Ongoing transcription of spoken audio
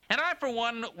And I, for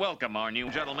one, welcome our new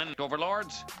gentlemen,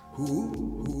 overlords.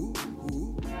 Who?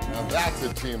 Now that's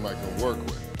a team I can work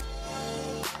with.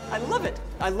 I love it.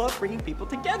 I love bringing people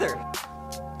together.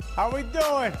 How we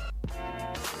doing?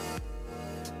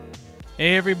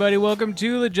 Hey everybody, welcome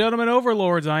to the Gentlemen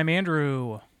Overlords. I'm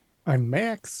Andrew. I'm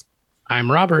Max.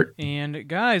 I'm Robert. And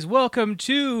guys, welcome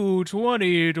to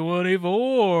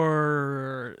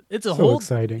 2024. It's a So whole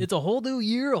exciting. It's a whole new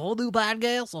year, a whole new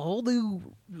podcast, a whole new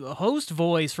host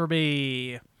voice for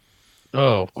me.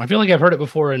 Oh, I feel like I've heard it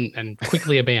before and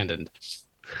quickly abandoned.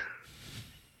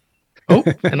 Oh,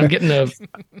 and I'm getting a...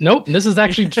 Nope, this is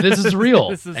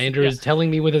real. Andrew is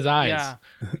telling me with his eyes. Yeah.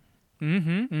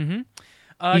 He's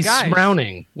He's guys,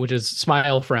 frowning, which is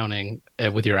smile frowning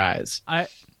with your eyes.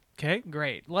 Okay,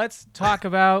 great. Let's talk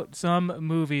about some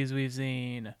movies we've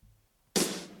seen.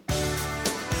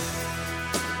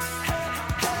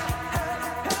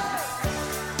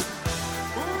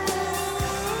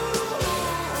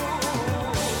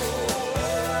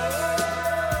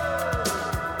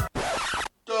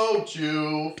 Don't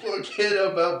you forget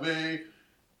about me.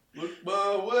 Look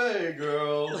my way,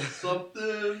 girl.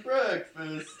 Something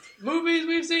breakfast. Movies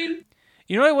we've seen?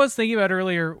 You know what I was thinking about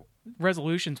earlier,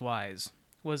 resolutions-wise,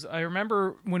 was I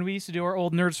remember when we used to do our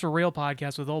old Nerds for Real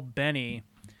podcast with old Benny,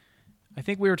 I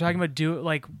think we were talking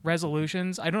about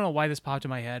resolutions. I don't know why this popped in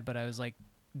my head, but I was like,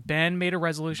 Ben made a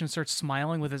resolution, starts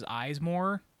smiling with his eyes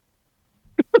more.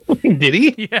 Did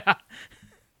he? Yeah.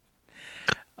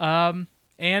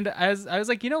 And as I was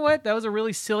like, you know what? That was a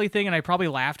really silly thing, and I probably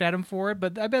laughed at him for it,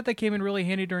 but I bet that came in really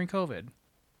handy during COVID.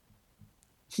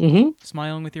 Mm-hmm.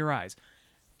 Smiling with your eyes.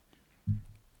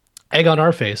 Egg on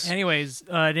our face. Anyways,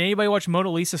 did anybody watch Mona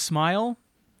Lisa Smile?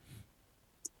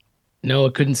 No,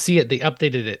 I couldn't see it. They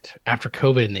updated it after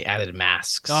COVID and they added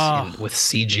masks with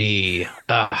CG.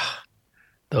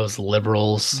 Those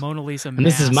liberals. Mona Lisa And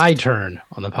this is my turn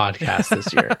on the podcast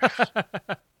this year.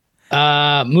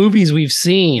 Movies we've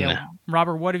seen. Yeah.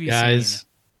 Robert, what have you guys seen?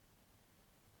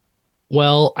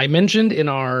 Well, I mentioned in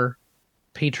our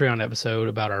Patreon episode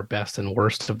about our best and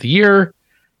worst of the year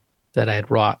that I had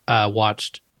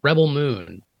watched Rebel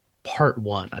Moon Part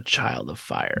 1, A Child of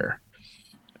Fire.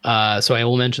 So I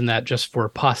will mention that just for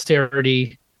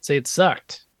posterity. Say it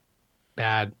sucked.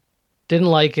 Bad. Didn't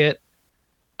like it.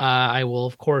 I will,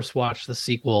 of course, watch the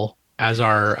sequel as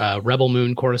our Rebel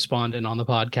Moon correspondent on the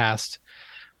podcast.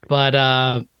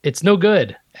 But it's no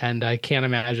good. And I can't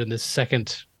imagine this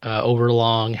second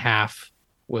overlong half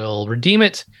will redeem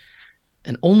it.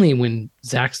 And only when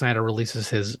Zack Snyder releases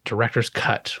his director's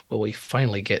cut will we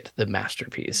finally get the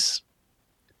masterpiece.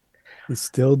 He's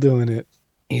still doing it.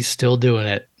 He's still doing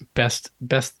it. Best,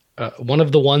 one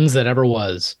of the ones that ever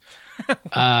was.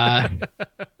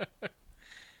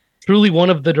 Truly one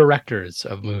of the directors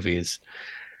of movies.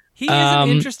 He is an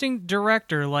interesting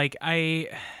director.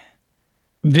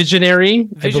 Visionary,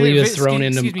 I believe, is thrown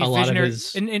into a lot of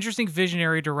his... An interesting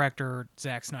visionary director,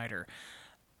 Zack Snyder.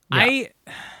 Yeah.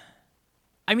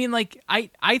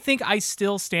 I think I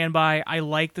still stand by, I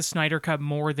like the Snyder Cut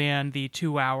more than the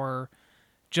 2-hour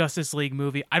Justice League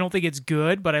movie. I don't think it's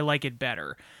good, but I like it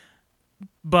better.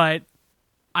 But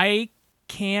I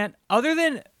can't, other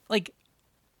than,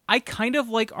 I kind of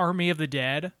like Army of the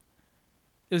Dead.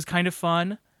 It was kind of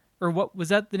fun. Or what was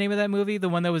that the name of that movie? The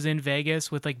one that was in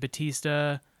Vegas with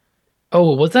Batista.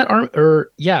 Oh, was that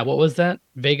what was that?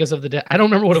 Vegas of the Dead. I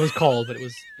don't remember what it was called, but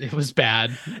it was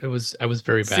bad. I was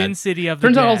very bad. Sin City of the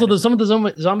Turns Dead. out also some of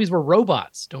the zombies were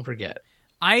robots. Don't forget.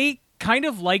 I kind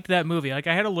of liked that movie. I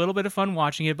had a little bit of fun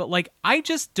watching it, but I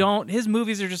just don't. His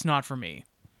movies are just not for me.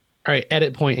 All right,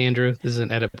 edit point, Andrew. This is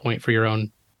an edit point for your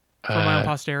own For my own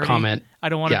posterity. Comment. I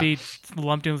don't want to be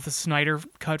lumped in with the Snyder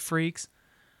Cut freaks.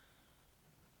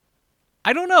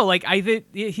 I don't know.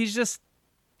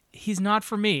 He's not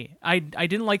for me. I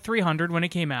didn't like 300 when it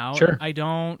came out. Sure. I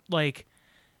don't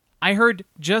I heard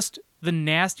just the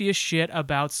nastiest shit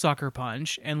about Sucker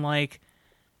Punch, and I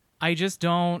just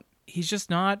don't. He's just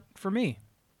not for me.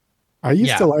 I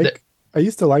used to like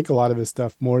a lot of his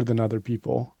stuff more than other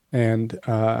people, and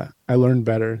I learned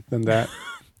better than that.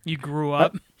 You grew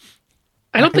up.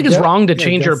 I don't think it's wrong to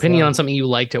change your opinion on something you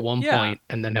liked at one point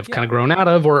and then have kind of grown out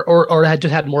of, or had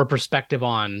just had more perspective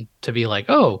on to be like,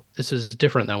 oh, this is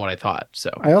different than what I thought. So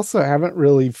I also haven't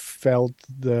really felt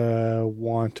the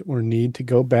want or need to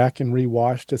go back and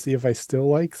rewatch to see if I still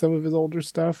like some of his older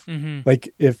stuff. Mm-hmm.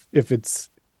 If it's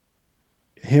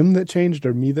him that changed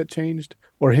or me that changed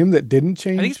or him that didn't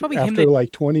change. I think it's probably after him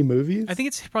that, 20 movies. I think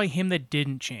it's probably him that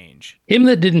didn't change. Him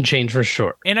that didn't change for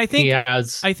sure. And I think he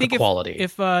has quality.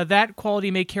 If that quality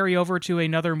may carry over to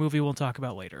another movie we'll talk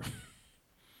about later.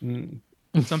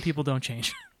 Some people don't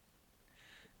change.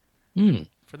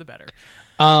 for the better.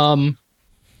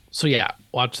 So yeah,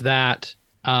 watch that.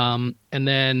 And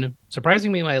then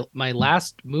surprisingly, my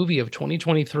last movie of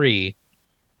 2023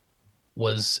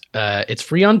 was it's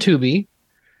free on Tubi.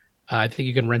 I think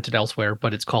you can rent it elsewhere,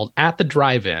 but it's called At the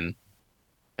Drive-In,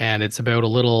 and it's about a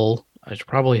little. I should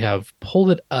probably have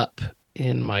pulled it up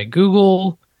in my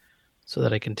Google so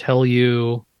that I can tell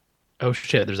you. Oh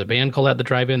shit, there's a band called At the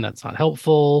Drive-In. That's not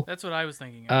helpful. That's what I was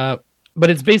thinking of. But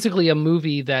it's basically a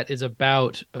movie that is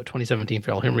about 2017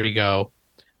 film. Here we go.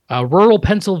 Rural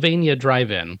Pennsylvania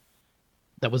drive-in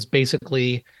that was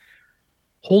basically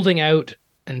holding out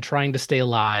and trying to stay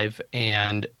alive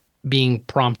and being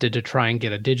prompted to try and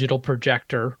get a digital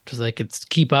projector so they could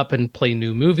keep up and play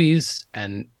new movies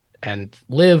and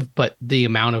live, but the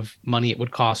amount of money it would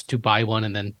cost to buy one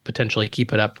and then potentially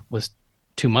keep it up was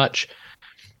too much.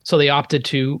 So they opted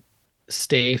to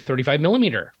stay 35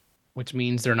 millimeter, which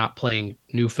means they're not playing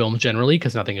new films generally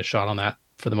because nothing is shot on that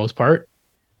for the most part,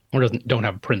 or don't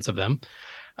have prints of them.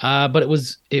 But it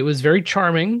was very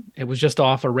charming. It was just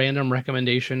off a random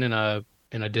recommendation in a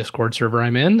Discord server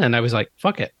I'm in, and I was like,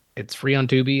 fuck it. It's free on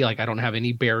Tubi. Like, I don't have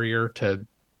any barrier to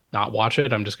not watch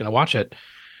it. I'm just gonna watch it.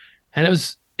 And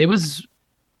it was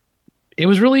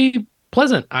really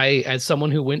pleasant. As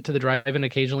someone who went to the drive-in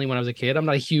occasionally when I was a kid, I'm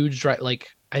not a huge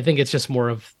I think it's just more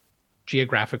of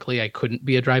geographically I couldn't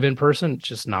be a drive-in person. It's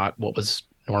just not what was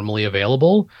normally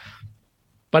available.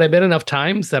 But I've been enough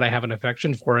times that I have an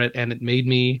affection for it, and it made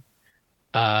me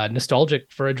nostalgic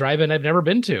for a drive-in I've never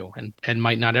been to and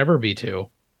might not ever be to.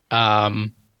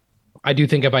 I do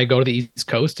think if I go to the East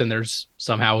Coast and there's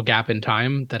somehow a gap in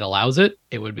time that allows it,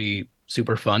 it would be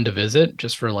super fun to visit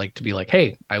just for to be like,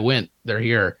 hey, I went, they're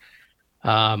here.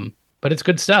 But it's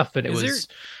good stuff. And Is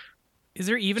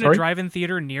there even a drive-in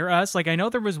theater near us? Like, I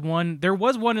know there was one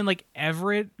in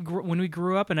Everett when we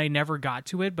grew up, and I never got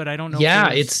to it, but I don't know. Yeah,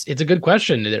 it's a good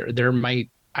question. There might,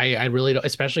 I really don't,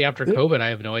 especially after COVID, I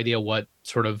have no idea what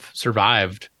sort of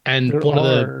survived. And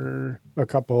a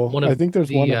couple. I think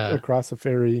there's one across the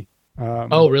ferry.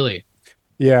 Oh, really?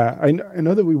 Yeah, I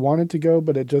know that we wanted to go,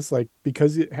 but it just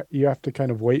because you have to kind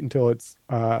of wait until it's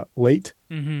late.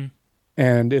 Mm-hmm.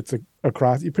 And it's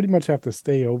across. You pretty much have to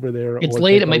stay over there. It's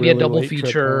late. It might be a double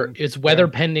feature. It's weather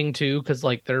pending too, because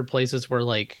there are places where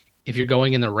if you're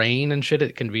going in the rain and shit,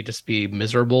 it can just be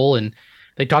miserable. And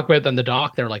they talk about it on the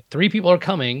dock. They're like 3 people are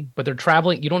coming, but they're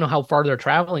traveling. You don't know how far they're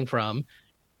traveling from.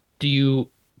 Do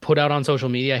you put out on social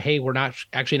media, hey, we're not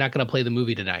going to play the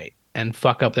movie tonight and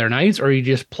fuck up their nights, or you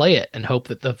just play it and hope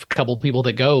that the couple people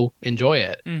that go enjoy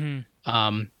it?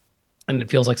 Mm-hmm. And it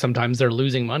feels like sometimes they're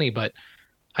losing money, but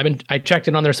I checked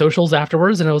in on their socials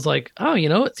afterwards, and I was like, oh,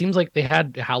 it seems like they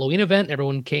had a Halloween event.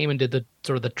 Everyone came and did the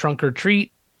sort of the trunk or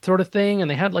treat sort of thing, and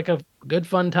they had a good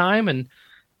fun time and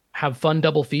have fun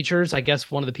double features. I guess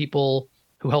one of the people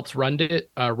who helps runs it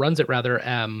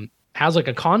has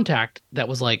a contact that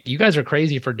was like, you guys are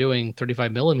crazy for doing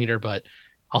 35 millimeter, but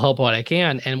I'll help what I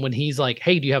can. And when he's like,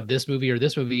 hey, do you have this movie or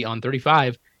this movie on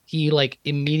 35? He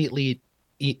immediately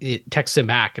it texts him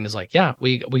back and is like, yeah,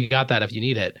 we got that if you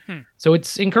need it. So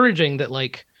it's encouraging that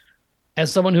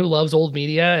as someone who loves old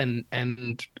media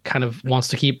and kind of wants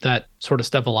to keep that sort of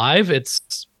stuff alive,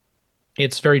 it's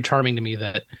very charming to me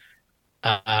that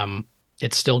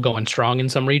it's still going strong in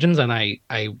some regions, and I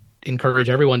encourage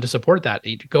everyone to support that.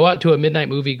 Go out to a midnight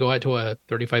movie, go out to a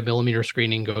 35 millimeter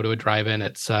screening, go to a drive-in.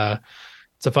 It's a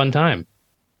fun time.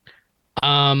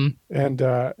 And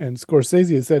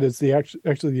Scorsese has said it's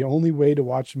actually the only way to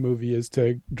watch a movie is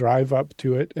to drive up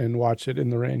to it and watch it in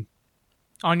the rain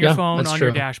on your phone, on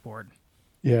your dashboard.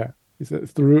 Yeah, he said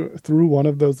through one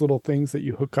of those little things that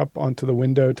you hook up onto the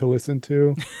window to listen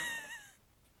to.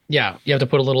 Yeah, you have to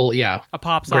put a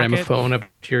pop socket, gramophone up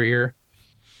to your ear.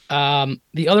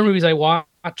 The other movies I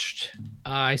watched,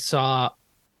 I saw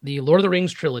the Lord of the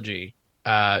Rings trilogy,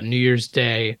 New Year's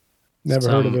Day. Never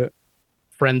heard of it.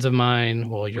 Friends of mine.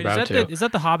 Well, you're about to. Is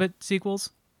that the Hobbit sequels?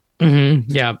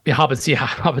 Mm-hmm. Yeah,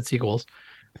 Hobbit sequels.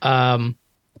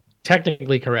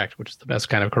 Technically correct, which is the best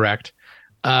kind of correct.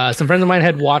 Some friends of mine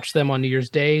had watched them on New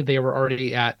Year's Day. They were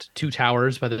already at Two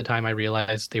Towers by the time I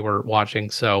realized they were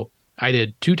watching. So I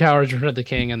did Two Towers, Return of the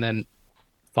King, and then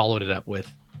followed it up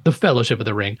with The Fellowship of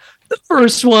the Ring, the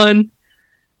first one.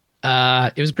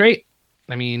 It was great.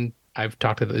 I mean, I've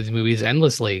talked about these movies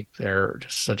endlessly. They're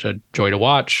just such a joy to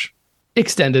watch.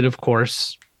 Extended, of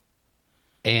course.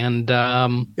 And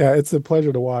yeah, it's a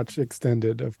pleasure to watch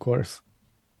extended, of course.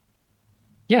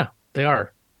 Yeah, they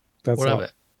are. That's what of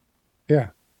it. Yeah.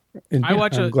 And I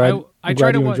watch I'm glad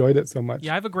you enjoyed it so much.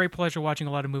 Yeah, I have a great pleasure watching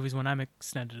a lot of movies when I'm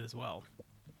extended as well.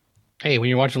 Hey, when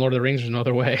you're watching Lord of the Rings, there's no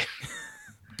other way.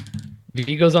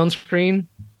 Vigo's on screen.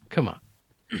 Come on.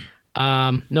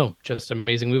 No, just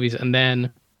amazing movies. And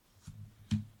then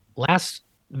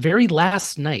very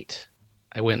last night,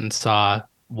 I went and saw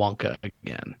Wonka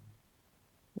again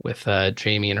with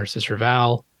Jamie and her sister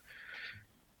Val.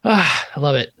 I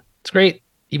love it. It's great.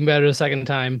 Even better the second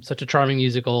time. Such a charming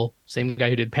musical. Same guy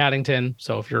who did Paddington.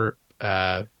 So if you're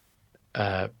on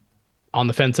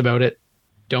the fence about it,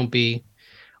 don't be.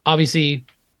 Obviously,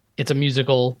 it's a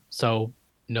musical, so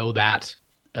know that.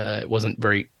 It wasn't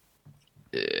very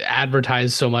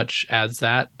advertised so much as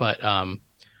that, but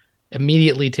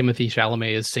immediately Timothy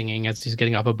Chalamet is singing as he's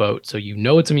getting off a boat, so you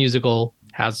know it's a musical,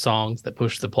 has songs that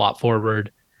push the plot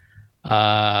forward.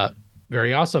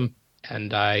 Very awesome,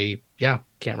 and I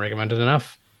can't recommend it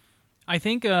enough. I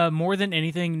think more than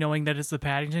anything, knowing that it's the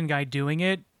Paddington guy doing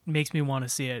it makes me want to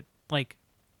see it. Like,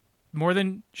 more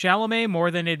than Chalamet,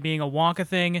 more than it being a Wonka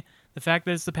thing, the fact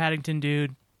that it's the Paddington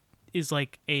dude is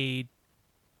like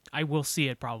I will see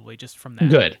it probably just from that.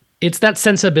 Good. It's that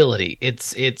sensibility.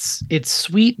 It's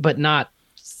sweet but not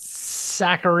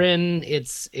saccharine.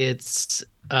 It's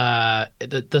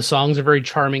the songs are very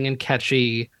charming and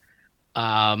catchy.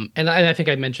 And I think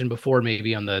I mentioned before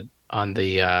maybe on the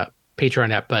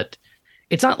Patreon app, but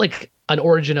it's not like an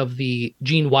origin of the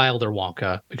Gene Wilder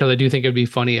Wonka, because I do think it'd be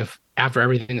funny if after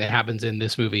everything that happens in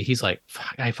this movie, he's like,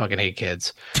 I fucking hate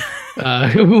kids.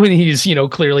 When he's,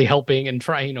 clearly helping and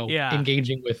trying,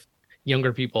 engaging with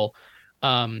younger people.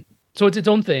 So it's its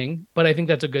own thing, but I think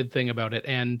that's a good thing about it.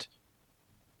 And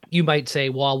you might say,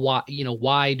 well,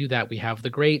 why do that? We have the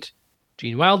great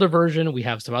Gene Wilder version. We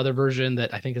have some other version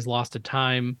that I think is lost to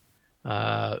time.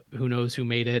 Who knows who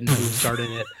made it and who started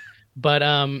it. But,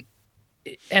 and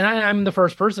I'm the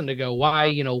first person to go,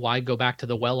 why go back to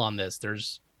the well on this?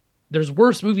 There's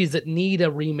worse movies that need a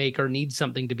remake or need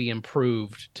something to be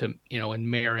improved to, and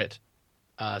merit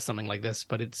something like this,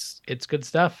 but it's good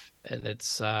stuff. And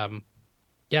it's, I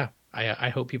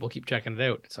hope people keep checking it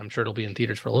out. So I'm sure it'll be in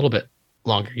theaters for a little bit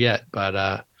longer yet,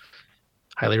 but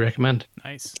highly recommend.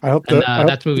 Nice.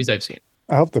 That's movies I've seen.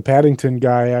 I hope the Paddington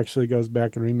guy actually goes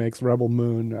back and remakes Rebel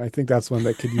Moon. I think that's one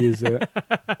that could use it.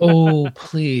 Oh,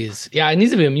 please. Yeah, it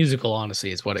needs to be a musical,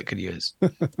 honestly, is what it could use.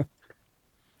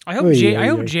 I hope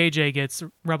JJ gets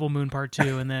Rebel Moon Part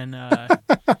 2 and then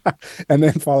and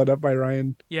then followed up by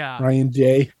Ryan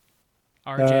J.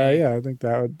 RJ. I think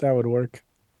that would work.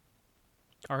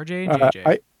 RJ and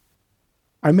JJ.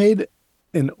 I made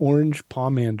an orange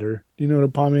pomander. Do you know what a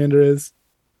pomander is?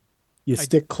 You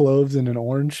stick cloves in an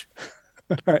orange.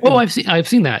 Oh, I've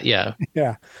seen that. Yeah.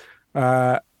 Yeah.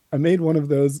 I made one of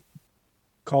those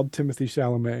called Timothy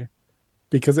Chalamet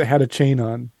because it had a chain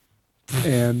on,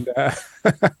 and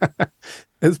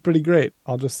it's pretty great.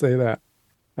 I'll just say that,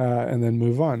 and then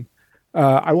move on.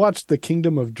 I watched The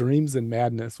Kingdom of Dreams and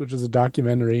Madness, which is a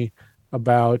documentary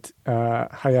about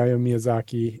Hayao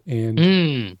Miyazaki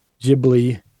and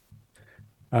Ghibli.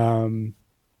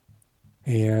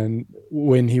 And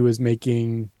when he was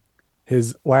making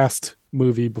his last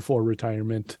movie before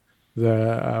retirement,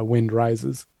 The Wind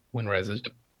Rises. Wind Rises.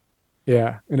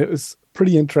 Yeah, and it was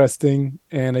pretty interesting.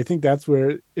 And I think that's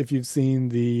where, if you've seen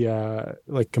the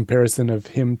comparison of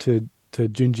him to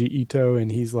Junji Ito,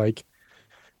 and he's like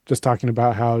just talking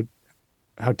about how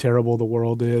terrible the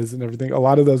world is and everything. A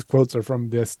lot of those quotes are from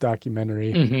this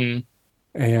documentary. Mm-hmm.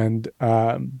 And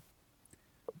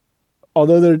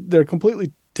although they're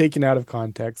completely taken out of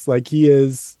context, like he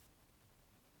is,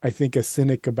 I think, a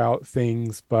cynic about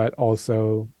things, but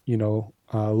also,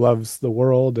 loves the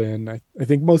world. And I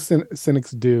think most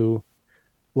cynics do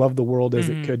love the world as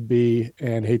it could be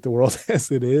and hate the world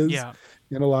as it is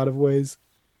in a lot of ways.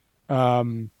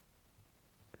 But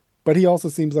he also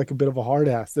seems like a bit of a hard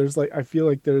ass. I feel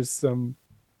like there's some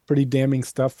pretty damning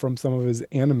stuff from some of his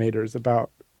animators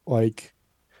about, like,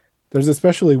 there's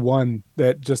especially one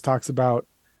that just talks about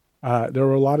there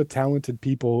were a lot of talented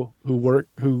people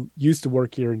who used to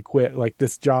work here and quit. Like,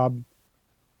 this job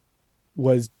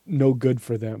was no good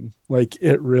for them. Like,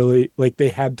 it really, like, they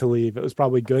had to leave. It was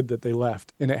probably good that they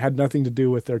left, and it had nothing to do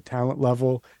with their talent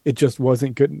level. It just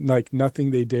wasn't good. Like,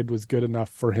 nothing they did was good enough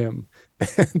for him.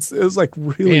 And so it was like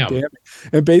really damning.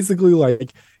 And basically,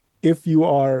 like, if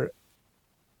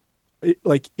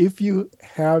you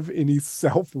have any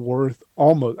self-worth,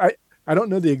 almost, I don't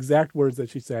know the exact words that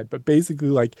she said, but basically,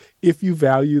 like, if you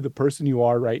value the person you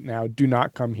are right now, do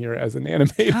not come here as an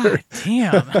animator. God,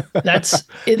 damn.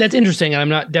 That's interesting.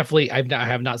 And I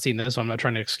have not seen this, so I'm not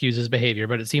trying to excuse his behavior,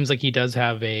 but it seems like he does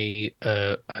have a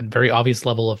very obvious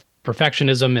level of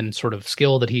perfectionism and sort of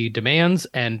skill that he demands.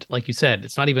 And like you said,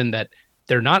 it's not even that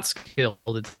they're not skilled.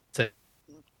 It's that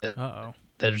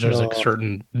there's a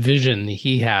certain vision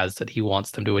he has that he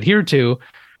wants them to adhere to.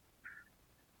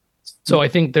 So I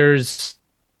think there's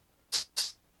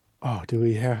Oh, do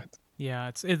we have?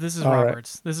 Yeah, this is All right.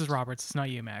 Roberts. This is Roberts. It's not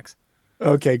you, Max.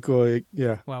 Okay, cool.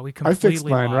 Yeah, Wow, we I completely fixed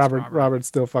mine. lost Robert's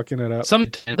still fucking it up. some.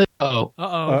 Oh,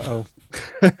 Uh-oh.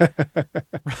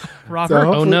 Robert. So oh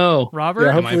hopefully- no, Robert,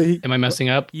 Yeah, am hopefully I messing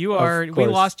up? you Of are. We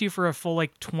course. lost you for a full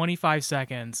like 25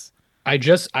 seconds. I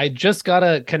just got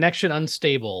a connection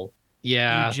unstable.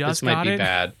 Yeah, You just this might got be it?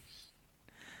 bad.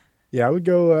 Yeah, I would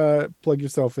go plug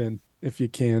yourself in if you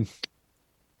can.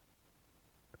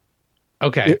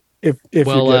 Okay. If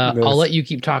Well, you're getting this. I'll let you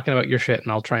keep talking about your shit,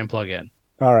 and I'll try and plug in.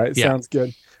 All right, Yeah. sounds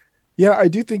good. Yeah, I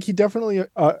do think he definitely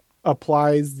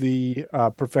applies the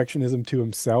perfectionism to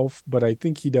himself, but I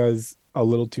think he does a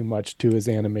little too much to his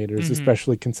animators, Mhm.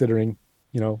 especially considering,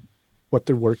 what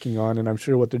they're working on, and I'm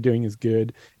sure what they're doing is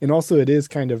good. And also it is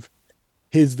kind of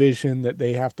his vision that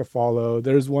they have to follow.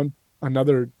 There's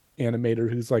another animator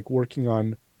who's like working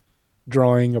on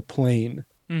drawing a plane,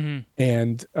 Mm-hmm.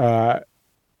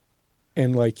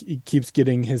 and like he keeps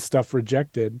getting his stuff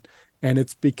rejected, and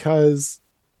it's because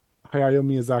Hayao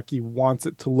Miyazaki wants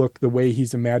it to look the way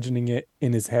he's imagining it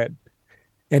in his head.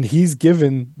 And he's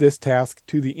given this task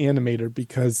to the animator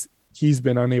because he's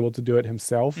been unable to do it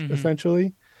himself, Mhm.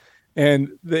 essentially.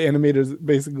 And the animator's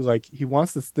basically like, he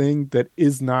wants this thing that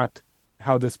is not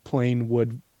how this plane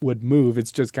would move.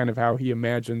 It's just kind of how he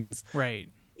imagines Right.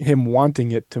 him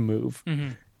wanting it to move.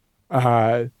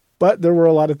 Mm-hmm. But there were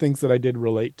a lot of things that I did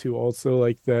relate to also,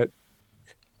 like that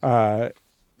Hayao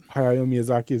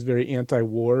Miyazaki is very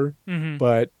anti-war, Mm-hmm.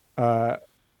 but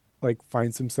like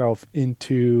finds himself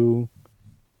into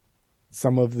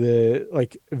some of the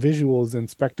like visuals and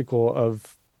spectacle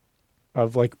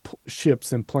of like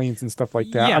ships and planes and stuff like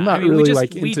that. Yeah, I'm not I mean, really we just,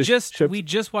 like we into just ships. we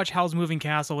just watched Howl's Moving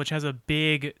Castle, which has a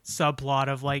big subplot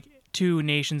of like two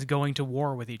nations going to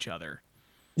war with each other.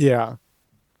 Yeah,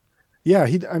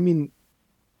 I mean,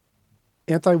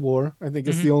 anti-war. I think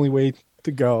it's Mhm. the only way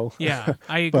to go. Yeah,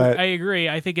 But- I agree.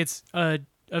 I think it's a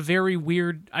very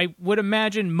weird. I would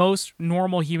imagine most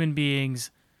normal human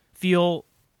beings feel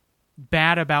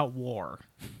bad about war.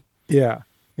 Yeah.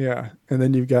 And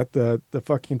then you've got the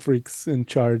fucking freaks in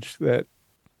charge that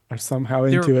are somehow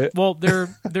into it. Well, they're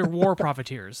war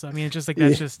profiteers. I mean, it's just like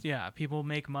that's just people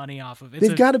make money off of it.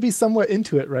 They've got to be somewhat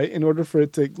into it, right? In order for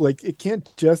it to like, it can't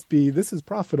just be this is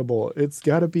profitable. It's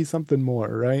got to be something more,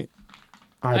 right?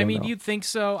 I don't know. you'd think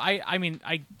so. I mean,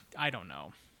 I don't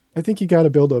know. I think you got to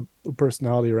build a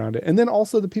personality around it, and then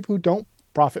also the people who don't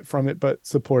profit from it but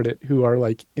support it, who are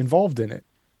like involved in it.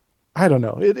 I don't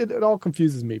know. It all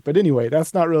confuses me. But anyway,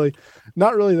 that's not really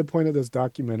the point of this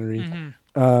documentary.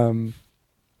 Mhm.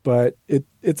 But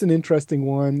it's an interesting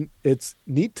one. It's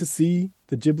neat to see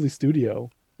the Ghibli studio.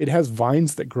 It has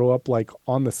vines that grow up like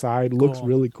on the side, looks Cool.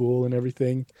 really cool and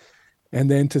everything. And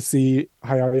then to see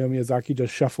Hayao Miyazaki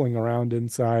just shuffling around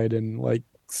inside and like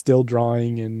still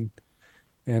drawing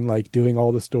and like doing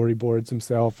all the storyboards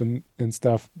himself and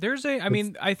stuff. I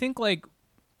mean, I think like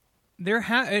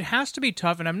it has to be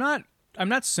tough, and I'm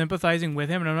not sympathizing with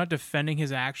him, and I'm not defending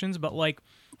his actions, but like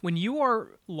when you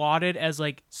are lauded as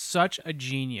like such a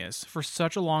genius for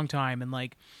such a long time, and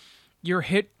like your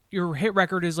hit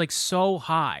record is like so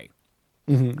high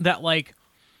that like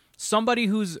somebody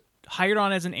who's hired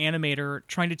on as an animator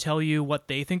trying to tell you what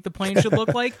they think the plane should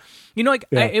look like, Yeah.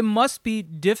 it must be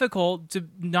difficult to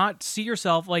not see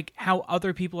yourself like how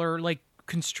other people are like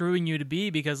construing you to be,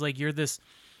 because like you're this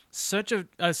such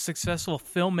a successful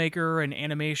filmmaker and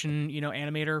animation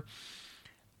animator,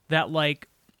 that like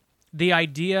the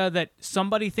idea that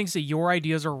somebody thinks that your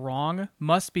ideas are wrong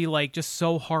must be like just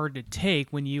so hard to take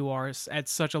when you are at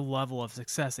such a level of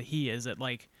success that he is, that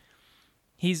like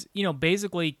he's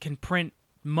basically can print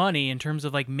money in terms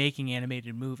of like making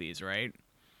animated movies, right?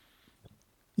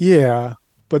 Yeah,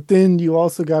 but then you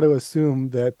also got to assume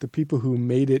that the people who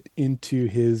made it into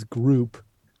his group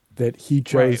that he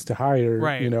chose Right. to hire,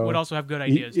 Right. Would also have good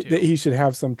ideas too. that he should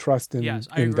have some trust in Yes,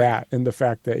 I in agree. that and the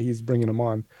fact that he's bringing them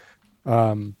on.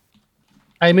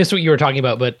 I missed what you were talking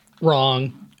about, but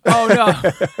wrong. Oh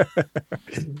no.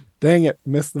 Dang it,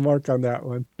 missed the mark on that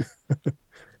one.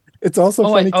 It's also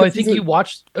Oh, funny. I 'cause think he's you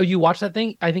watched. Oh, you watched that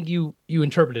thing. I think you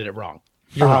interpreted it wrong.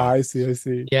 You're wrong. I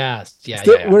see. Yes. Yeah.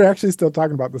 Still, yeah. We're actually still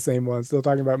talking about the same one. Still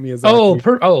talking about Miyazaki.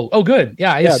 Oh, good.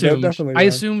 Yeah, I Yeah, assumed. definitely I wrong.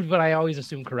 assumed, but I always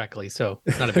assume correctly, so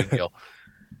it's not a big deal.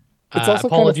 It's also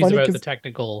kinda apologies funny about 'cause- the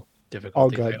technical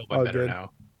difficulties. good, I hope all I'm better good.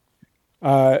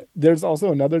 now. There's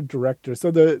also another director.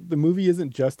 So the movie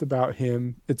isn't just about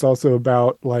him. It's also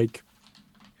about like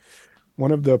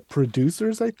one of the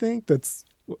producers, I think,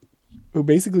 who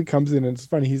basically comes in, and it's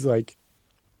funny. He's like,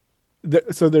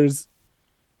 so there's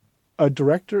a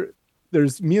director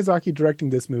there's Miyazaki directing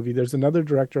this movie. There's another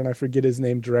director, and I forget his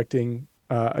name, directing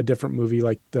a different movie,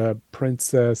 like the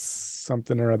Princess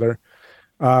something or other.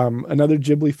 Another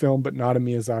Ghibli film, but not a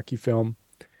Miyazaki film.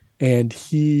 And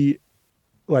he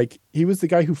was the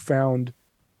guy who found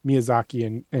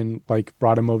Miyazaki and like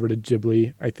brought him over to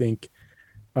Ghibli, I think,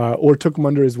 or took him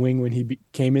under his wing when he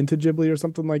came into Ghibli or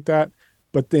something like that.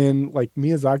 But then like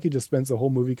Miyazaki just spends the whole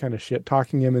movie kind of shit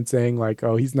talking him and saying like,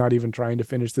 oh, he's not even trying to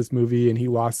finish this movie and he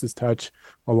lost his touch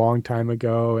a long time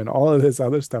ago and all of this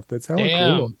other stuff. That's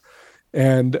hella cool.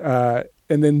 And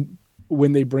then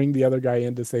when they bring the other guy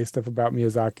in to say stuff about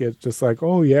Miyazaki, it's just like,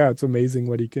 oh yeah, it's amazing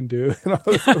what he can do and all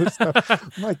this other stuff.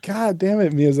 I'm like, God damn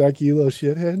it, Miyazaki, you little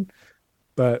shithead.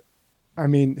 But I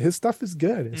mean, his stuff is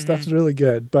good. His stuff's really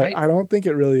good, but I don't think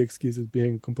it really excuses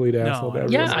being a complete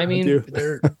asshole. Yeah, I mean,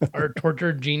 there are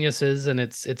tortured geniuses, and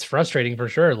it's frustrating for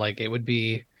sure. Like it would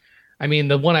be, I mean,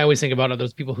 the one I always think about are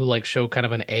those people who like show kind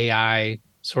of an AI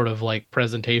sort of like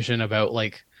presentation about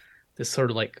like this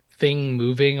sort of like thing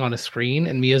moving on a screen,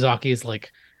 and Miyazaki is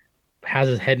like has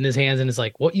his head in his hands and is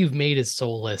like, what you've made is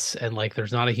soulless, and like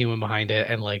there's not a human behind it,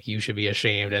 and like you should be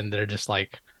ashamed. And they're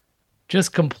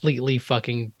just completely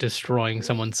fucking destroying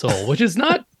someone's soul, which is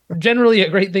not generally a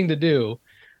great thing to do.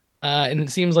 And it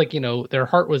seems like, you know, their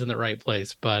heart was in the right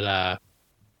place, but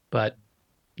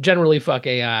generally fuck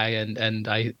AI. And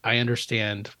I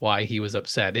understand why he was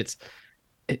upset.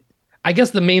 I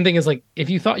guess the main thing is like, if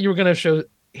you thought you were going to show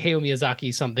Hayao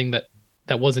Miyazaki something that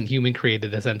wasn't human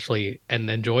created essentially and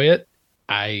enjoy it,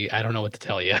 I don't know what to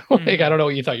tell you. Like, I don't know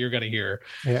what you thought you were going to hear.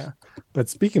 Yeah. But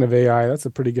speaking of AI, that's a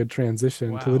pretty good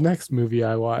transition to the next movie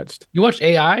I watched. You watched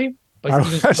AI by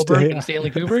Steven Spielberg and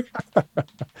Stanley Kubrick?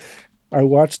 I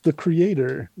watched The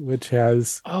Creator, which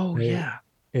has a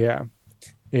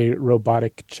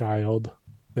robotic child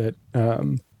that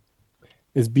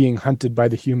is being hunted by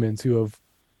the humans who have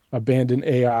abandoned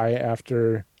AI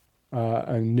after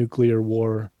a nuclear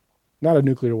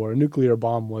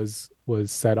bomb was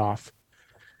set off.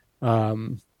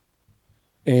 And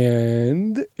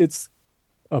it's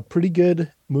a pretty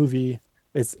good movie.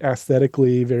 It's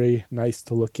aesthetically very nice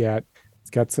to look at. It's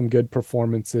got some good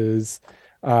performances.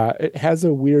 It has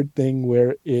a weird thing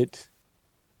where it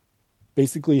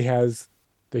basically has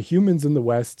the humans in the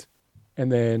West,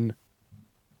 and then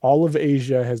all of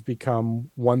Asia has become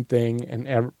one thing,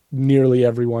 and nearly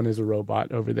everyone is a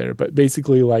robot over there. But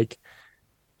basically, like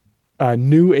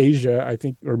New Asia, I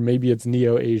think, or maybe it's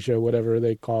Neo Asia, whatever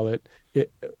they call it,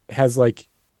 it has like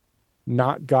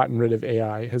not gotten rid of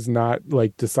AI, has not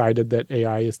like decided that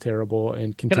AI is terrible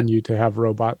and continue to have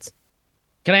robots.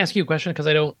 Can I ask you a question? Because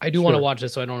I do want to watch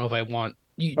this, so I don't know if I want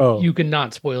you can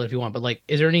not spoil it if you want, but like,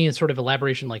 is there any sort of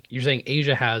elaboration? Like you're saying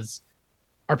Asia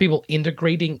are people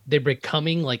integrating, they're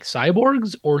becoming like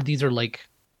cyborgs, or these are like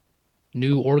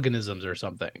new organisms or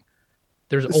something?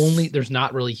 There's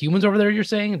not really humans over there, you're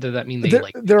saying? Does that mean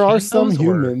there are some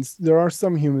humans? There are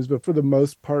some humans, but for the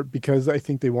most part, because I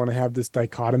think they want to have this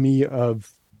dichotomy of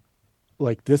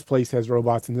like this place has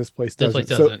robots and this place doesn't. This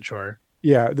place doesn't, sure.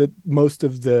 Yeah, that most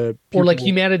of the people, or like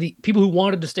humanity, people who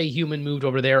wanted to stay human moved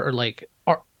over there, or like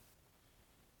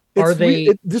are they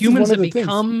humans that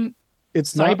become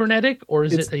cybernetic, or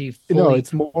is it a fully... No,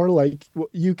 it's more like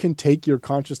you can take your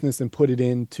consciousness and put it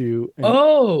into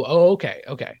okay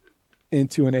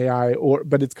into an AI,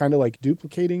 but it's kind of like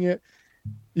duplicating it.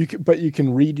 You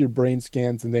can read your brain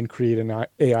scans and then create an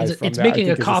AI from it's that. Making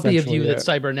a copy of you that's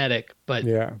cybernetic, but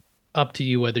yeah, up to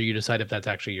you whether you decide if that's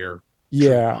actually your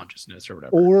consciousness or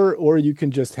whatever. Or you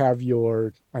can just have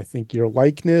your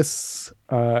likeness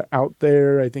out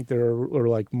there. I think there are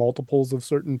like multiples of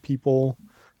certain people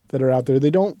that are out there.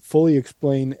 They don't fully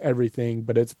explain everything,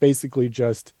 but it's basically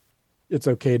just it's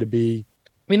okay to be.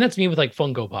 I mean, that's me with like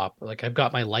Funko Pop. Like I've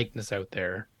got my likeness out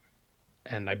there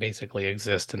and I basically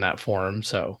exist in that form.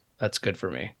 So that's good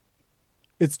for me.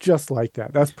 It's just like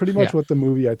that. That's pretty much what the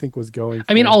movie I think was going for.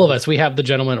 I mean, all of us, we have the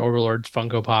Gentleman Overlords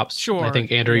Funko Pops. Sure. I think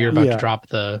Andrew, you're about to drop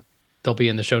they'll be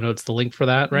in the show notes, the link for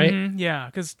that, right? Mm-hmm, yeah.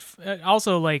 Cause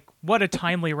also like what a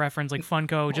timely reference, like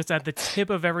Funko just at the tip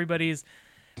of everybody's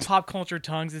pop culture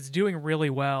tongues. It's doing really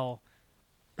well.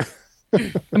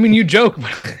 I mean, you joke,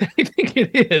 but I think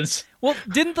it is. Well,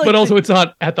 but also it's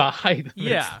not at the height of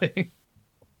its thing.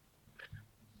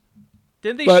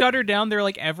 Didn't they shutter down their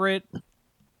like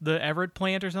the Everett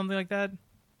plant or something like that?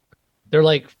 They're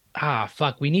like,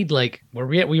 fuck, we need like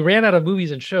we ran out of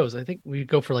movies and shows. I think we'd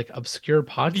go for like obscure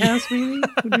podcasts maybe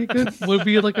would be good. Would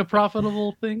be like a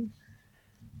profitable thing.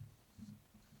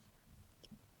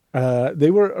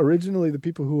 They were originally the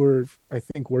people who were, I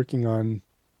think, working on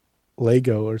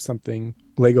Lego or something.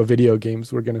 Lego video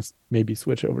games were gonna maybe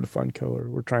switch over to Funko, or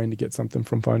we're trying to get something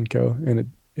from Funko, and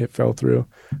it fell through.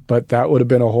 But that would have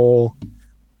been a whole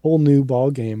new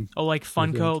ball game. Oh, like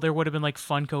Funko. There would have been like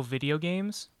Funko video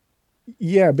games.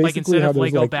 Yeah, basically Like instead how of there's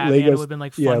Lego like Batman, it Legos, would have been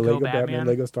like Funko Lego Batman.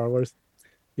 Lego Star Wars.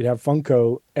 You'd have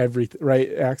Funko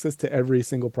right, access to every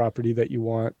single property that you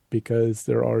want because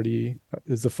there already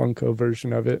is a Funko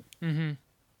version of it. Mm-hmm.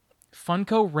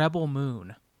 Funko Rebel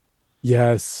Moon.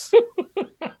 Yes.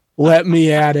 Let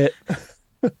me at it.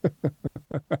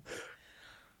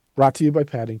 Brought to you by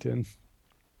Paddington.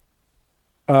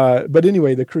 But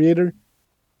anyway, the creator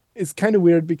is kind of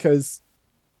weird because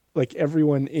like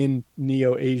everyone in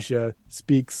Neo Asia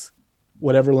speaks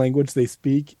whatever language they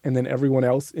speak, and then everyone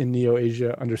else in Neo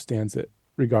Asia understands it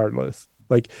regardless.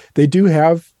 Like they do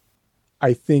have,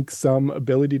 I think, some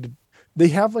ability to, they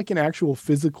have like an actual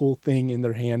physical thing in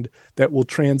their hand that will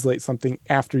translate something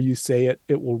after you say it.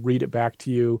 It will read it back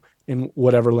to you in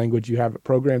whatever language you have it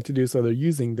programmed to do. So they're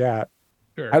using that.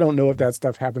 Sure. I don't know if that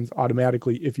stuff happens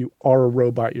automatically if you are a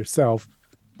robot yourself,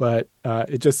 but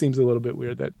it just seems a little bit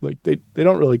weird that like they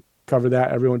don't really cover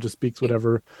that. Everyone just speaks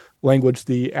whatever language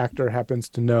the actor happens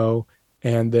to know,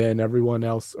 and then everyone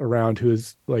else around who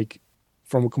is like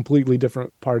from a completely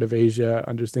different part of Asia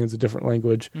understands a different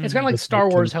language. It's kind of like Just Star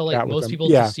can Wars, how like chat with most them. people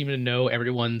Yeah. just seem to know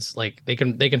everyone's like they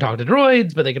can talk to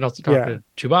droids, but they can also talk Yeah. to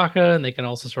Chewbacca, and they can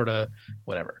also sort of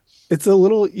whatever. It's a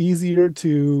little easier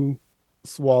to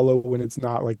swallow when it's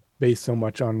not like based so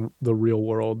much on the real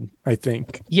world, I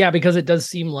think. Yeah, because it does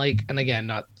seem like, and again,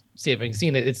 not having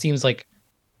seen it, it seems like,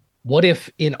 what if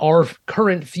in our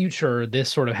current future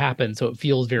this sort of happened? So it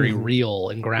feels very Mhm. real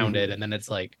and grounded, and then it's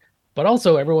like, but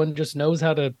also everyone just knows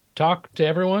how to talk to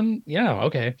everyone. Yeah,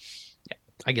 okay, yeah,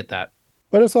 I get that.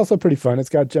 But it's also pretty fun. It's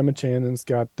got Gemma Chan and it's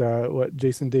got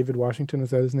Jason David Washington, is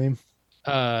that his name?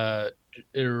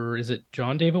 Or is it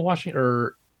John David Washington,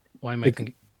 or why am I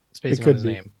It spacing on could his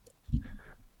be. name?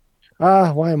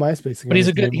 Why am I spacing? But on he's a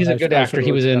his good name? I should actor. He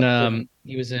look was it in up.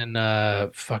 he was in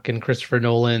fucking Christopher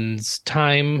Nolan's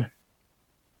Tenet.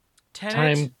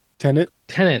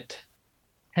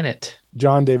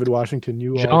 John David Washington.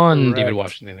 You are John David correct.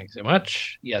 Washington, thanks so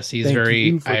much. Yes, he's Thank very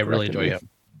you for I really correcting enjoy me. him.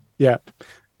 Yeah,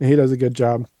 he does a good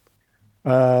job.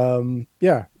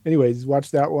 Yeah. Anyways,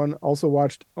 watched that one. Also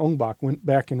watched Ong Bak. Went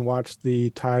back and watched the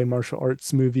Thai martial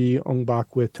arts movie Ong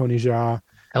Bak with Tony Jaa.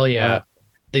 Hell yeah.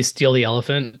 They steal the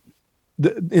elephant.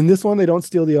 In this one, they don't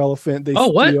steal the elephant. They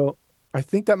What? steal. I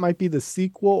think that might be the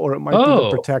sequel, or it might be the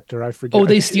Protector. I forget. Oh,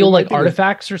 they It steal might like be the-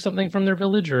 artifacts or something from their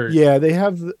village, or Yeah, they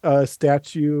have a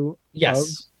statue yes.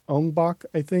 of Ong Bak,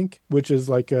 I think, which is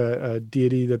like a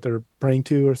deity that they're praying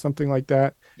to or something like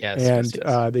that. Yes. And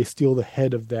yes. they steal the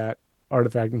head of that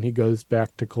artifact, and he goes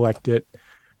back to collect it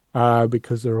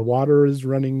because their water is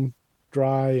running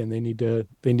dry, and they need to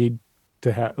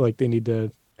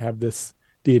have this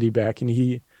deity back, and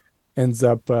he ends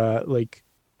up like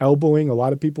elbowing a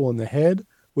lot of people in the head,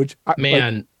 which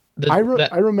Man, I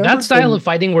remember that style from- of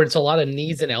fighting where it's a lot of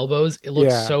knees and elbows. It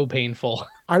looks Yeah. so painful.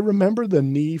 I remember the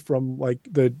knee from like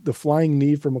the flying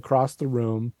knee from across the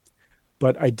room,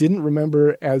 but I didn't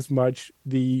remember as much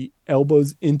the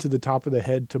elbows into the top of the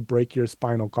head to break your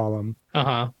spinal column.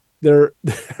 Uh-huh. There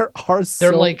are They're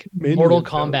so like many Mortal of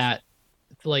those. Kombat,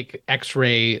 like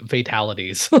X-ray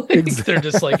fatalities. Like, they're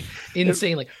just like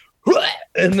insane, like,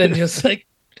 and then just like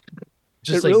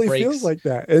It like really breaks. feels like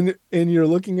that, and you're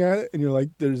looking at it and you're like,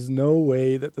 there's no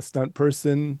way that the stunt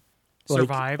person like,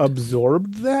 Survived.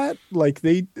 absorbed that. Like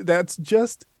that's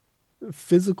just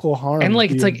physical harm. And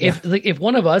like it's being like if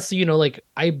one of us, like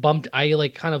I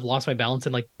like kind of lost my balance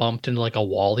and like bumped into like a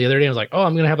wall the other day. I was like, oh,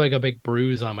 I'm gonna have like a big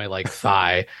bruise on my like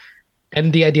thigh.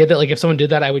 And the idea that like if someone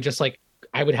did that, I would just like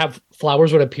I would have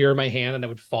flowers would appear in my hand and I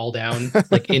would fall down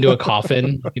like into a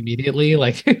coffin immediately.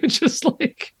 Like it was just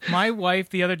like My wife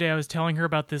the other day, I was telling her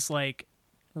about this like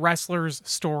wrestler's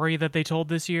story that they told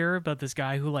this year about this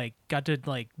guy who like got to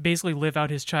like basically live out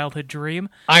his childhood dream.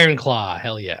 Iron Claw,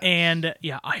 hell yeah. And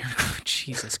yeah,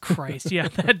 Jesus Christ, yeah,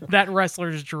 that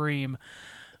wrestler's dream.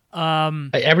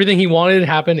 Everything he wanted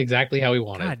happened exactly how he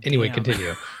wanted. God Anyway, damn.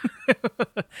 continue.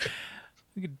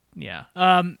 Yeah.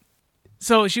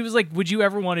 So she was like, "Would you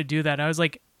ever want to do that?" And I was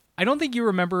like, "I don't think you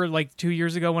remember like 2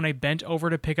 years ago when I bent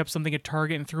over to pick up something at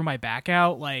Target and threw my back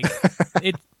out. Like,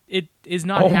 it is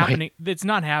not Oh my- happening. It's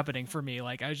not happening for me.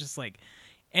 Like, I was just like,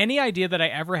 any idea that I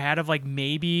ever had of like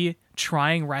maybe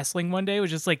trying wrestling one day was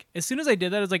just like, as soon as I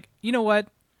did that, I was like, you know what?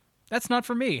 That's not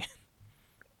for me.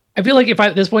 I feel like if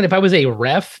at this point, if I was a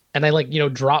ref and I like,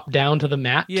 dropped down to the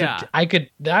mat, Yeah.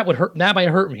 that would hurt. That might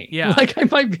hurt me. Yeah. Like I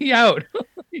might be out.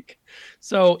 Like,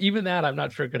 So even that, I'm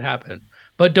not sure could happen.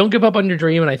 But don't give up on your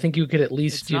dream, and I think you could at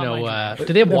least, It's not my dream.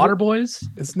 do they have Never- Water Boys?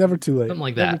 It's never too late. Something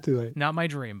like Never that. too late. Not my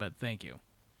dream, but thank you.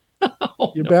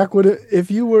 Oh, You're no. back with it.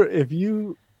 If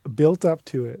you built up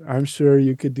to it, I'm sure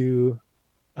you could do,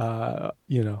 a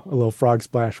little frog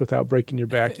splash without breaking your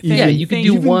back. Thank Yeah, Even- you could thank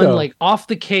do you. one though- like off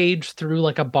the cage through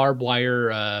like a barbed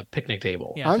wire picnic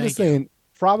table. Yeah, I'm thank just you. saying,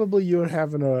 probably you're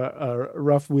having a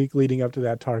rough week leading up to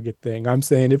that Target thing. I'm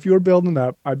saying if you were building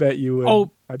up, I bet you would.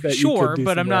 Oh, I bet you sure, could do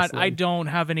but some I'm not. I wrestling. don't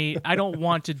have any. I don't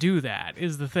want to do that.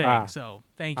 Is the thing. Ah, So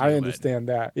thank you. I but- understand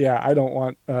that. Yeah, I don't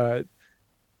want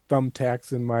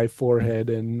thumbtacks in my forehead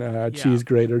and cheese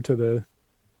grater to the.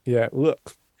 Yeah,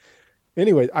 look.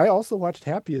 Anyway, I also watched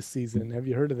Happiest Season. Have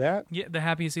you heard of that? Yeah, the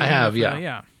happiest I season. have, with, yeah.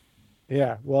 yeah.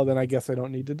 Yeah. Well, then I guess I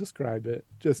don't need to describe it.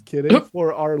 Just kidding.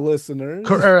 For our listeners,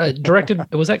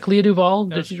 Directed, was that Clea Duvall?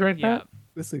 Did That's- she direct yeah. that?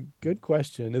 this is a good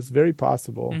question. It's very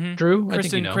possible. Mhm. Drew? I think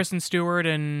Kristen, you know. Kristen Stewart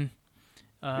and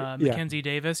Yeah. Mackenzie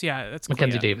Davis. Yeah, that's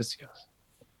Mackenzie Clea. Davis, yes.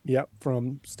 Yep,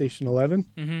 from Station 11,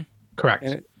 Mm-hmm. Correct.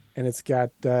 and it's got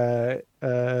the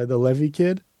Levy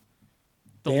kid,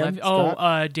 Dan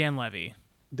Scott? Dan Levy.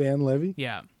 Dan Levy.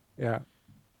 Yeah, Yeah,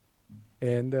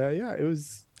 and it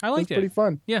was. I It was liked pretty it.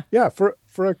 fun. Yeah. Yeah. For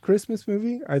a Christmas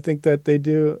movie, I think that they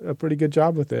do a pretty good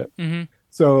job with it. Mm-hmm.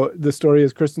 So the story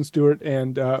is Kristen Stewart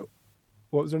and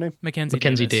what was her name?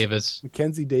 Mackenzie Davis.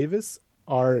 Mackenzie Davis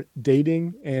are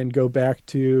dating and go back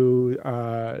to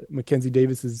Mackenzie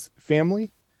Davis's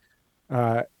family,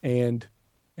 and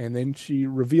then she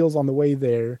reveals on the way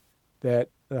there that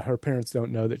her parents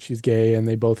don't know that she's gay, and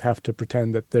they both have to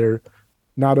pretend that they're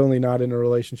not only not in a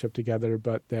relationship together,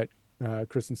 but that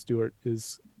Kristen Stewart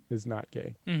is not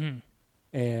gay, Mm-hmm.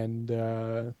 and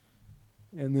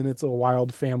then it's a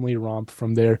wild family romp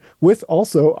from there with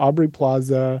also Aubrey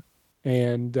Plaza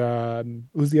and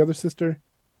who's the other sister?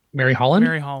 Mary Holland?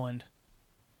 Mary Holland.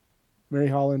 Mary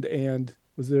Holland, and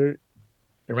was there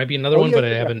There might be another Oh, one,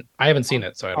 yeah, but yeah. I haven't seen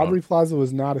it, so I don't Aubrey Plaza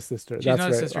was not a sister. She's That's not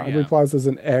a right. sister, Aubrey yeah. Plaza's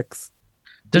an ex.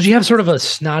 Does she have sort of a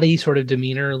snotty sort of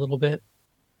demeanor a little bit?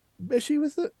 But she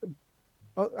was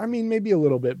I mean, maybe a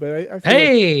little bit, but I feel like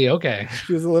Hey, okay.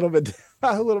 she was a little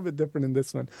bit different in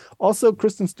this one. Also,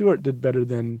 Kristen Stewart did better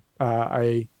than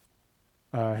I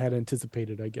had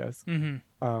anticipated, I guess.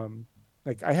 Mm-hmm.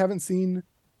 Like I haven't seen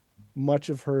much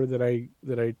of her that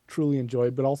I truly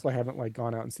enjoyed, but also I haven't like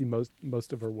gone out and seen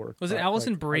most of her work. Was it But,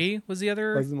 Allison like, Brie? Was the I was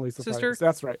other pleasantly surprised. sister?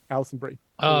 That's right, Allison Brie.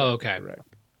 Oh, okay.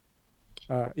 Correct.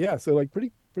 Yeah, so like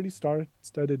pretty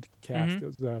star-studded cast. Mhm. It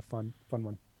was a fun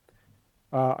one.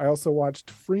 I also watched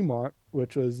Fremont,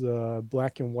 which was a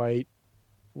black and white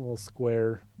little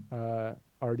square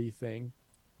arty thing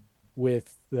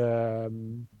with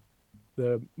the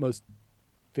most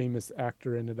famous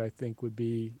actor in it, I think, would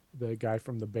be the guy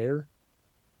from The Bear.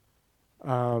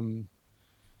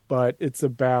 But it's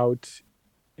about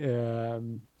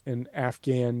an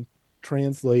Afghan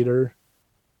translator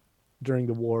during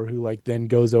the war who like then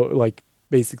goes like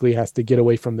basically has to get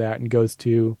away from that and goes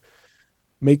to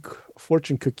make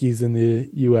fortune cookies in the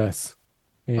US.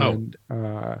 And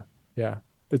yeah,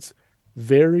 it's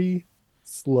very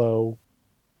slow,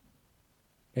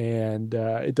 and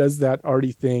it does that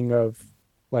arty thing of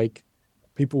like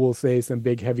people will say some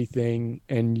big heavy thing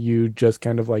and you just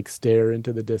kind of like stare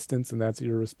into the distance and that's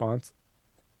your response,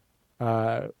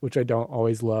 which I don't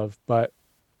always love, but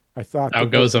I thought How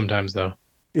it goes sometimes, though.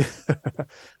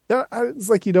 it's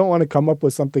like you don't want to come up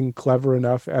with something clever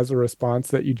enough as a response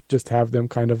that you just have them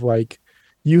kind of like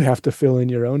you have to fill in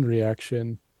your own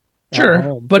reaction at Sure,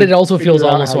 home. but it also feels Figure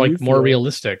out almost how you like more feel.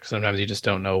 realistic. Sometimes you just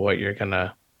don't know what you're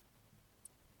gonna.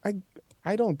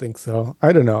 I don't think so.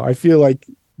 I don't know. I feel like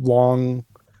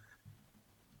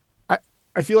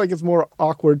I feel like it's more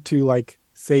awkward to like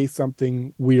say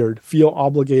something weird, feel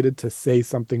obligated to say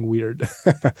something weird.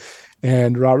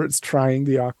 And Robert's trying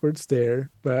the awkward stare,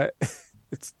 but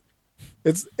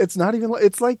it's not even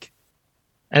it's like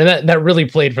And that really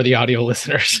played for the audio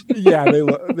listeners. yeah,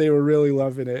 they were really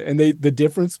loving it. And the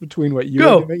difference between what you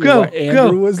Go, were doing go, and what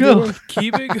Andrew go, was go. doing,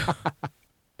 Keep it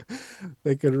going.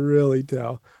 they could really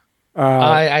tell.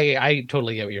 I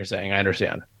totally get what you're saying. I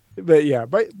understand. But yeah,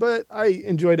 but I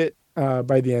enjoyed it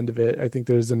by the end of it. I think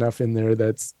there's enough in there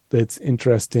that's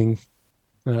interesting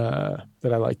that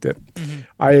I liked it. Mhm.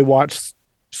 I watched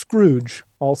Scrooged.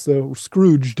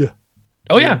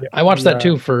 Oh yeah, I watched Yeah. that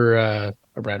too for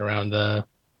right around the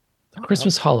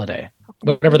Christmas holiday,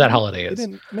 whatever that holiday I is.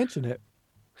 didn't mention it.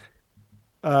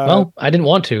 Well, I didn't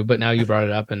want to, but now you brought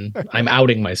it up, and I'm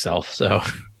outing myself. So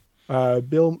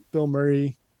Bill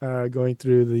Murray going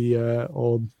through the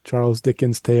old Charles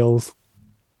Dickens tales.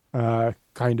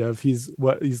 Kind of. He's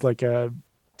like a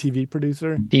TV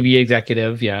producer TV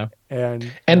executive, yeah.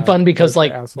 and Fun because was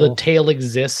like the asshole. tale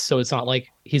exists, so it's not like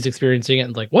he's experiencing it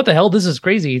and like, what the hell, this is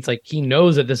crazy. It's like he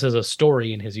knows that this is a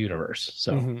story in his universe.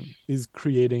 So Mhm. He's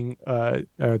creating a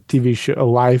TV show, a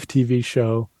live TV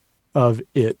show of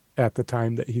it at the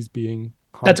time that he's being.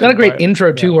 that's got a great haunted by it.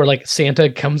 intro too, Yeah. where like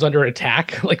Santa comes under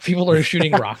attack, like people are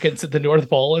shooting rockets at the North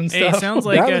Pole and Hey, stuff.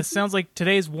 sounds like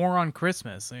today's war on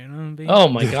Christmas. You know, Oh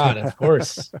my god, of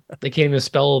course. They can't even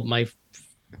spell my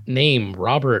name,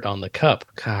 Robert, on the cup.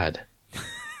 God.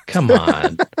 Come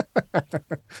on.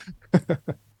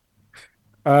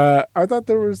 I thought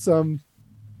there were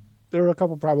a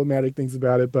couple problematic things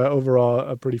about it, but overall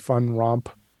a pretty fun romp.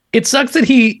 It sucks that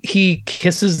he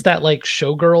kisses that like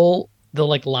showgirl, the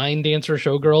like line dancer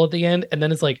showgirl at the end, and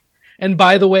then it's like, and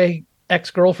by the way,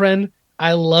 ex-girlfriend,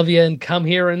 I love you and come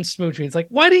here and smooch me. It's like,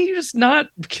 why do you just not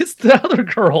kiss the other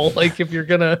girl? Like, if you're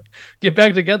gonna get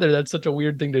back together, that's such a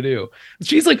weird thing to do.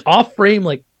 She's like off frame,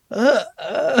 like,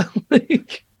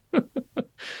 like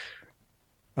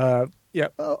Yeah.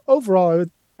 Overall,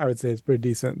 I would say it's pretty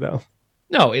decent though.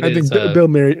 no, it I is. think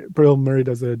Bill Murray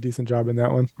does a decent job in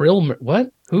that one.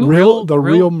 What? Who? Real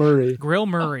Murray Grill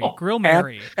Murray. Oh, Grill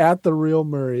Murray. at the Real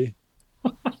Murray.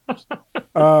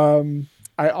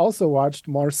 I also watched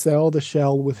Marcel the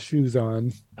Shell with Shoes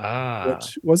On,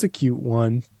 which was a cute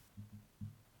one.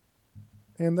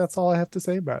 And that's all I have to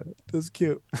say about it. It was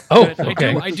cute. Oh, But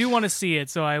okay. I do want to see it,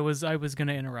 so I was going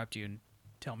to interrupt you and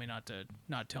tell me not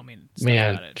tell me stuff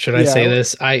Man, about it. should I Yeah. say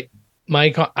this? I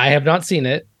have not seen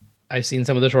it. I've seen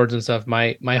some of the shorts and stuff.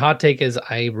 My hot take is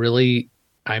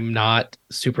I'm not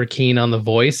super keen on The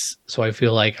Voice, so I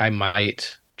feel like I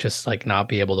might just like not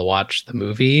be able to watch the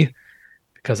movie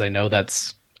because I know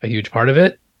that's a huge part of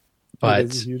it. But It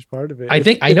is a huge part of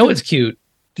it. I know it's cute.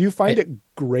 Do you find it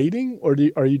grating, or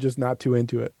are you just not too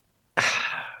into it?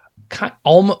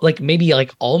 Almost like maybe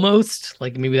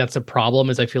that's a problem.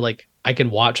 Is I feel like I can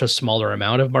watch a smaller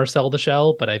amount of Marcel the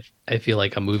Shell, but I feel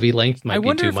like a movie length might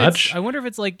be too much. I wonder if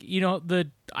it's like,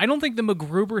 I don't think the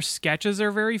MacGruber sketches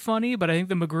are very funny, but I think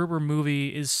the MacGruber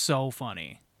movie is so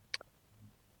funny.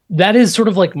 That is sort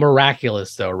of like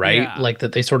miraculous though, right? Yeah. Like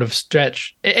that they sort of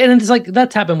stretch, and it's like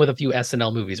that's happened with a few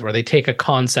SNL movies where they take a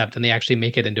concept and they actually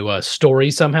make it into a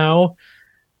story somehow.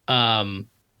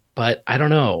 But I don't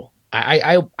know.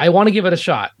 I want to give it a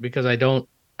shot because I don't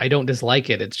dislike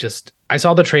it. It's just I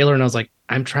saw the trailer and I was like,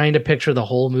 I'm trying to picture the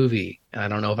whole movie and I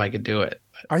don't know if I could do it.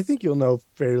 I think you'll know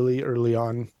fairly early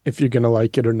on if you're going to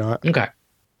like it or not. Okay.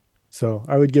 So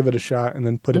I would give it a shot and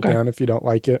then put it Okay. down if you don't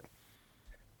like it.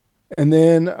 And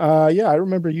then, I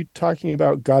remember you talking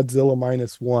about Godzilla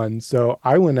 -1. So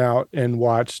I went out and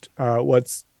watched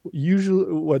what's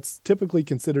typically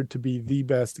considered to be the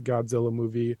best Godzilla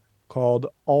movie called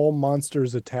All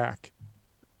Monsters Attack.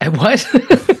 And what?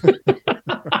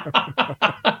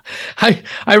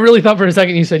 I really thought for a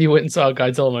second you said you went and saw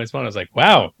Godzilla -1. I was like,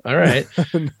 wow, all right.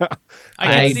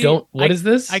 What is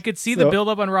this? I could see the build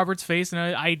up on Robert's face,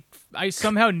 and I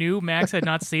somehow knew Max had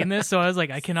not seen this, so I was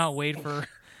like, I cannot wait for.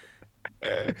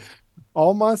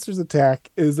 All Monsters Attack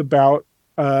is about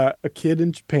a kid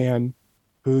in Japan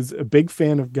who's a big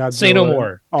fan of Godzilla. Say no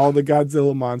more. All the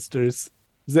Godzilla monsters.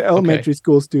 He's an elementary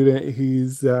school student.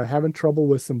 He's having trouble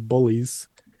with some bullies.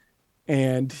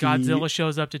 And Godzilla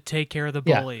shows up to take care of the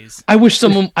Yeah. bullies. I wish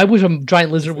a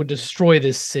giant lizard would destroy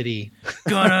this city.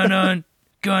 Gun-a-nun,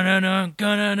 gun-a-nun,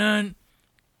 gun-a-nun.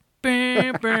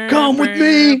 Come with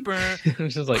me.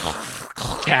 It's just like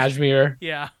cashmere.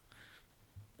 Yeah.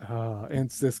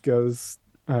 And Cisco's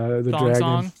the Thong dragon.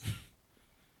 song.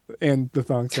 And the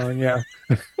thong song, yeah.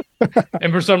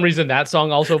 And for some reason that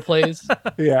song also plays.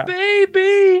 Yeah.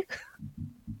 Baby.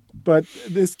 But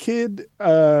this kid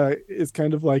is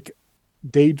kind of like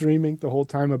daydreaming the whole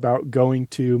time about going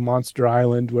to Monster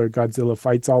Island where Godzilla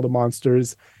fights all the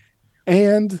monsters,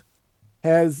 and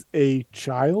has a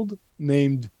child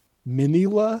named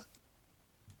Minilla.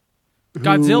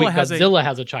 Godzilla Wait, has Godzilla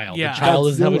has a child. Yeah. The child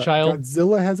doesn't have a child.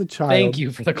 Godzilla has a child. Thank you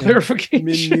for the clarification.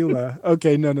 Minilla.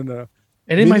 Okay, no.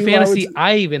 And in my Minilla fantasy, was-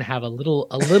 I even have a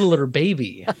littler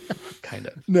baby, kind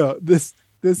of. No, this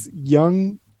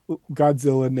young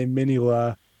Godzilla named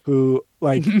Minilla, who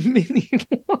like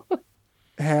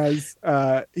has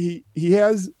he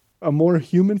has a more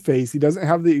human face. He doesn't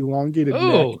have the elongated neck.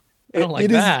 Oh, I don't like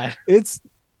that. It's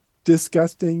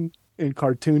disgusting and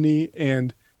cartoony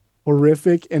and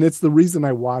horrific, and it's the reason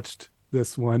I watched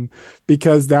this one,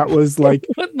 because that was like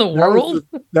What in the that world?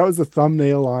 was a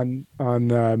thumbnail on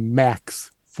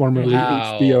Max, formerly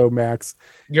Wow. HBO Max.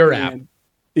 Your app. And-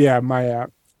 yeah, my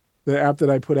app, the app that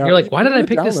I put out. You're like, why did I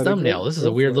pick Download this it, thumbnail? go- This is go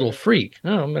a weird for little it. freak.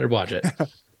 Oh, I better watch it.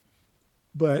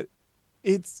 But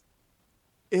it's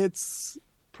It's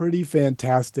pretty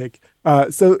fantastic.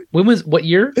 So What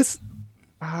year? this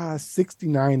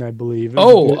 69, I believe.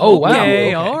 Oh, wow. Okay,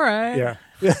 Okay. all right. Yeah.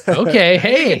 Okay,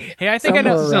 hey. Hey, I think I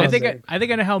know. Somewhere I around think there. I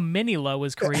think I know how Minila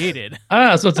was created.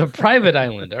 So it's a private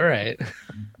island. All right.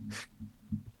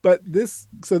 But this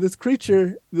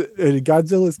creature,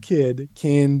 Godzilla's kid,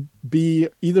 can be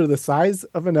either the size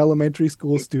of an elementary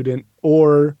school student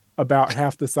or about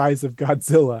half the size of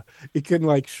Godzilla. It can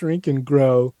like shrink and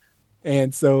grow.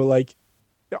 And so like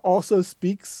it also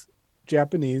speaks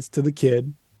Japanese to the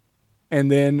kid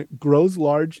and then grows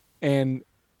large and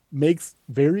makes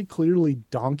very clearly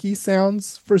donkey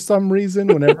sounds for some reason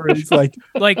whenever it's like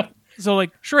like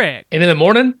Shrek. And in the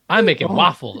morning, I'm making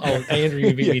waffles. Oh, Andrew,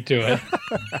 you beat me to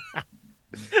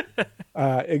it.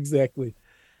 exactly.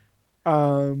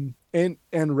 And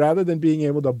rather than being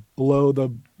able to blow the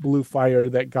blue fire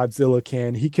that Godzilla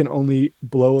can, he can only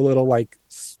blow a little like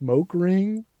smoke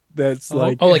ring that's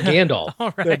like Oh, like Gandalf.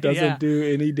 All right. that doesn't Yeah. do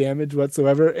any damage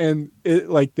whatsoever. And it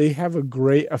like they have a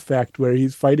great effect where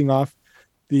he's fighting off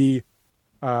the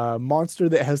monster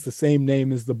that has the same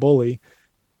name as the bully,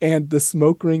 and the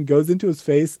smoke ring goes into his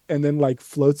face and then like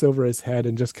floats over his head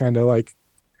and just kind of like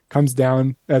comes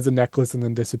down as a necklace and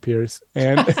then disappears.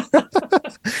 And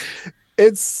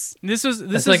it's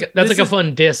That's like a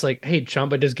fun diss. Like, hey,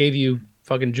 chump, I just gave you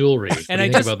fucking jewelry. What And do I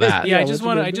you just think about that? Yeah, Yeah, I just what you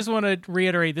want to gonna I do? just want to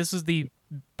reiterate this is the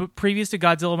previous to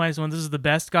Godzilla -1, this is the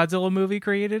best Godzilla movie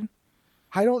created.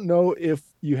 I don't know if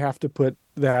you have to put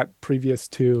that previous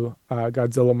to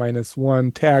Godzilla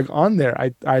 -1 tag on there.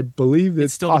 I believe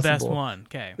It's still possible the best one.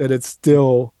 Okay. that it's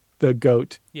still the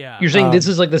GOAT. Yeah. You're saying this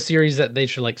is like the series that they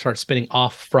should like start spinning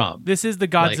off from. This is the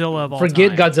Like, Godzilla of all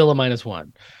forget time. Godzilla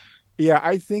 -1. Yeah,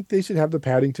 I think they should have the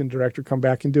Paddington director come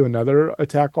back and do another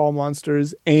Attack All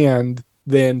Monsters and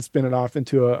then spin it off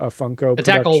into a Funko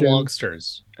Attack all production.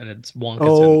 Wonksters, and it's Wonkus.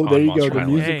 Oh, on there you go, Monster the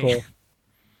Island. Hey. musical.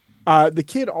 The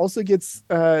kid also gets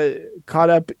caught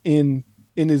up in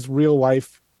his real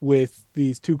life with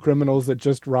these two criminals that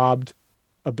just robbed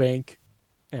a bank.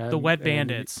 And, The Wet and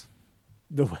Bandits.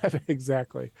 The web,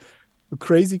 exactly.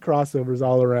 Crazy crossovers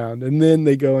all around, and then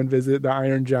they go and visit the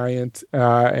Iron Giant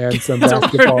and some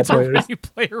basketball It's a players. Ready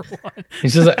Player One. He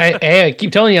says, hey, I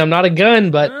keep telling you, I'm not a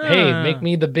gun, but hey, Ah. make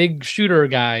me the big shooter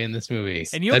guy in this movie.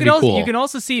 And you That'd can be also cool. you can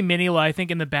also see Minila, I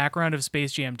think, in the background of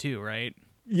Space Jam 2, right?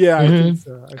 Yeah, I Mhm. think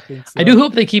so. I think so. I do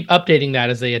hope they keep updating that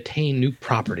as they attain new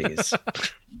properties.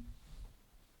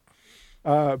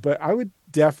 But I would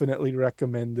definitely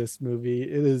recommend this movie.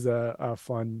 It is a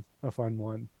fun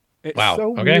one. It's Wow,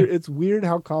 so okay. weird. It's weird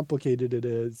how complicated it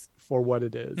is for what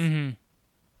it is. Mm-hmm.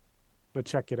 But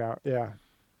check it out. Yeah.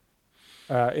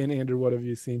 And Andrew, what have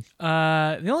you seen?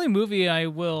 The only movie I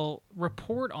will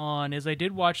report on is I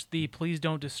did watch the Please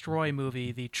Don't Destroy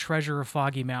movie, The Treasure of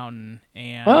Foggy Mountain,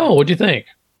 and Oh, what'd you think?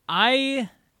 I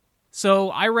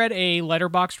read a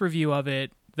Letterboxd review of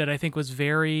it that I think was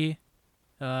very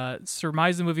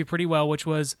surmised the movie pretty well, which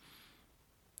was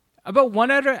about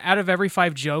one out of every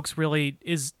 5 jokes really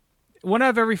is one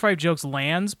out of every 5 jokes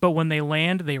lands, but when they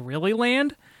land, they really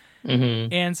land.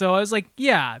 Mm-hmm. And so I was like,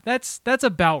 yeah, that's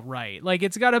about right. Like,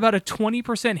 it's got about a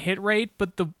 20% hit rate,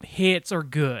 but the hits are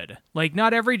good. Like,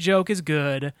 not every joke is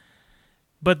good,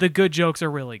 but the good jokes are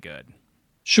really good.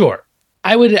 Sure.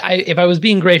 If I was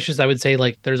being gracious, I would say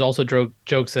like there's also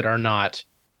jokes that are not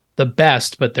the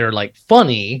best, but they're like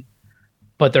funny,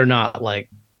 but they're not like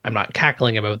I'm not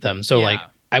cackling about them. So Yeah. like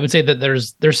I would say that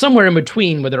there's somewhere in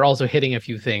between where they're also hitting a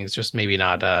few things, just maybe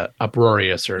not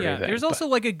uproarious or Yeah, anything. there's also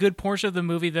like a good portion of the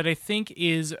movie that I think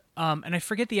is, and I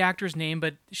forget the actor's name,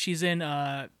 but she's in,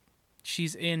 oh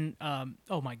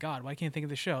my God, why can't I think of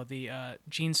the show? The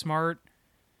Gene Smart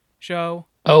show.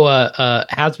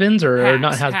 Has-beens or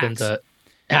not Hacks, has-beens,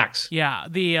 Hacks. Yeah,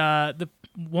 the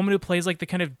woman who plays like the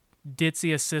kind of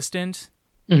ditzy assistant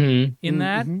Mm-hmm. in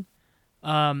that,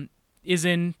 Mhm. is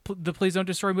in the Please Don't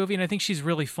Destroy movie, and I think she's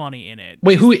really funny in it.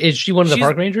 Wait, who is she? One of the She's-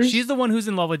 park rangers? She's the one who's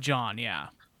in love with John. Yeah,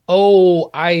 Oh,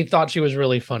 I thought she was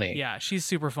really funny. yeah, she's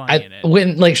super funny in it.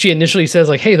 When like she initially says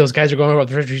like, "Hey, those guys are going about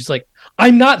the treasure," she's like,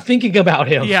 "I'm not thinking about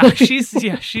him." Yeah,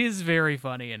 she's very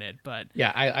funny in it. But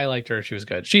Yeah, I liked her. She was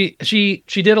good. She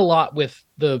did a lot with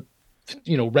the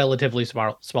relatively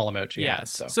small amount she had.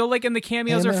 yes, So like, and the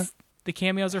cameos are Hannah- the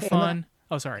cameos are Hannah- fun.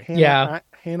 Oh, sorry, Hannah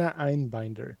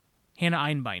Einbinder. Hannah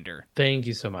Einbinder. thank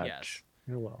you so much. Yes.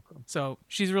 You're welcome. So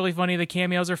she's really funny. The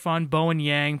cameos are fun. Bowen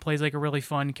Yang plays like a really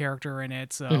fun character in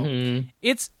it. So Mhm.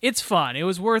 it's fun. It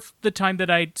was worth the time that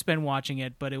I spent watching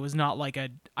it, but it was not like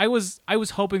I was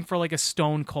hoping for like a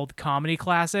stone cold comedy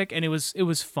classic, and it was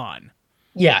fun.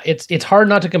 Yeah, it's hard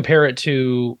not to compare it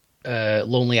to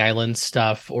Lonely Island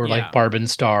stuff or Yeah. like Barb and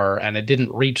Star, and it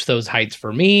didn't reach those heights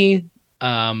for me.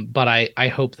 But I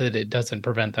hope that it doesn't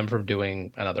prevent them from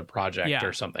doing another project Yeah,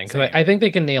 or something, same. because I think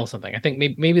they can nail something. I think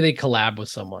maybe they collab with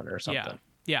someone or something.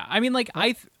 Yeah. I mean, like,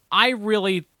 I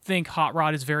really think Hot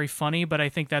Rod is very funny, but I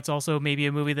think that's also maybe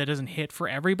a movie that doesn't hit for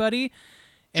everybody.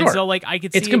 And Sure. so, like, I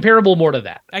could see It's comparable more to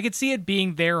that. I could see it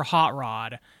being their Hot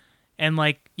Rod, and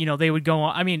like, you know, they would go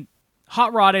on. I mean,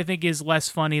 Hot Rod I think is less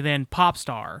funny than Pop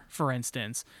Star, for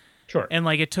instance, Sure. and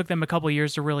like it took them a couple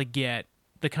years to really get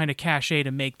the kind of cachet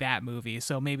to make that movie.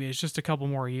 So maybe it's just a couple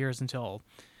more years until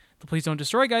the Please Don't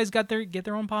Destroy guys get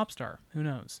their own Pop Star. Who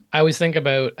knows? I always think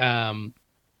about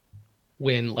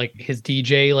when like his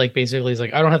DJ like basically is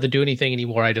like, I don't have to do anything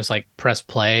anymore. I just like press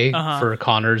play for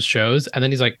Connor's shows. And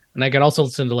then he's like, and I can also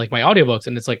listen to like my audiobooks.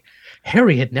 And it's like,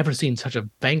 Harry had never seen such a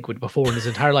banquet before in his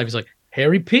entire life. He's like,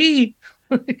 Harry P.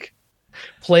 Like,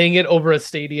 playing it over a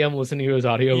stadium, listening to his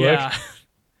audiobook.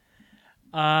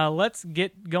 Yeah. Let's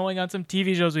get going on some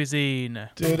TV shows we've seen.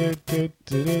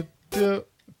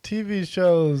 TV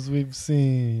shows we've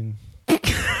seen.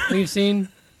 We've seen.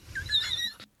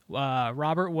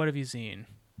 Robert, what have you seen?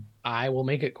 I will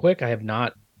make it quick. I have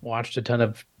not watched a ton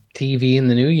of TV in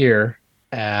the new year,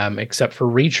 except for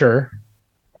Reacher.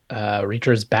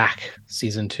 Reacher's back,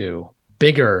 season 2,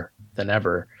 bigger than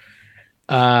ever.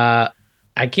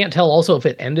 I can't tell also if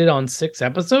it ended on 6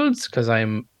 episodes because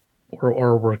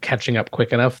we're catching up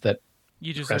quick enough that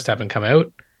You just the rest haven't come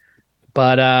out.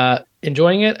 But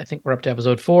enjoying it. I think we're up to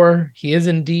episode 4. He is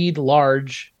indeed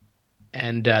large,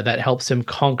 and that helps him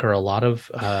conquer a lot of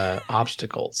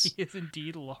obstacles. He is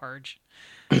indeed large.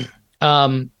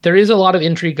 There is a lot of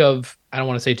intrigue of, I don't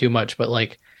want to say too much, but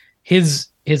like his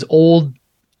old,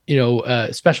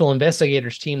 special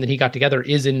investigators team that he got together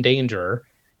is in danger.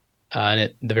 And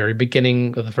at the very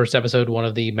beginning of the first episode, one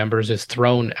of the members is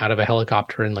thrown out of a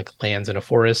helicopter and like lands in a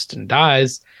forest and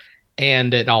dies.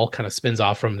 And it all kind of spins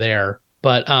off from there.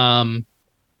 But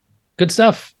good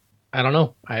stuff. I don't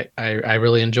know. I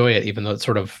really enjoy it, even though it's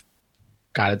sort of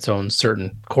got its own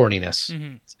certain corniness.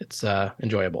 Mm-hmm. It's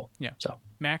enjoyable. Yeah. So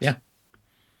Max? yeah.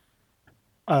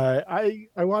 I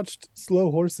watched Slow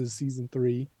Horses season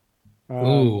 3.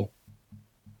 Ooh.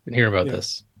 Didn't hear about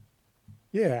this.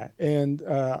 Yeah, and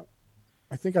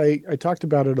I think I talked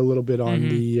about it a little bit on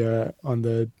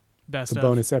the Best of.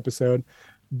 bonus episode,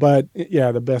 but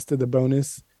yeah, the best of the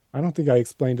bonus. I don't think I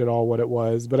explained at all what it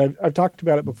was, but I've talked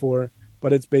about it before.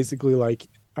 But it's basically like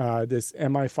this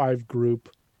MI5 group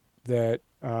that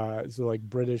is like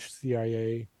British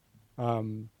CIA,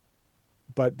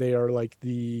 but they are like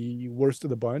the worst of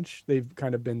the bunch. They've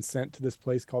kind of been sent to this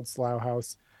place called Slough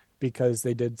House because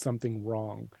they did something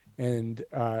wrong, and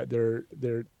they're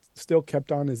still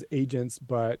kept on as agents,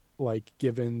 but like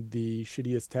given the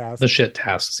shittiest tasks, The shit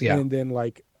tasks, yeah. and then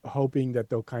like hoping that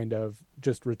they'll kind of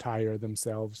just retire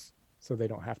themselves so they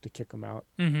don't have to kick them out.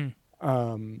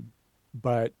 Mm-hmm.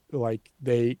 But like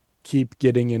they keep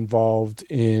getting involved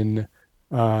in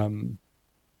like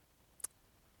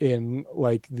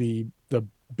the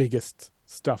biggest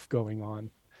stuff going on,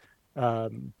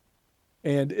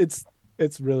 and it's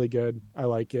really good. I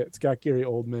like it. It's got Gary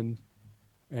Oldman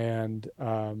and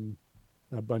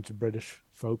a bunch of British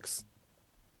folks,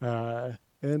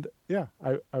 and yeah,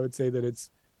 I would say that it's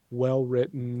well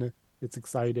written, it's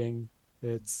exciting,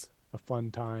 it's a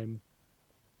fun time.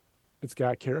 It's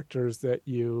got characters that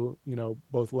you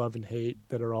both love and hate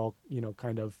that are all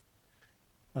kind of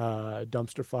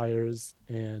dumpster fires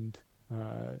and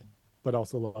but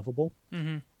also lovable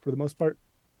for the most part,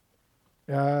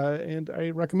 and I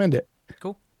recommend it.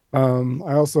 Cool.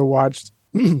 I also watched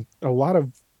a lot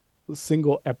of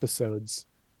single episodes.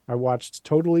 I watched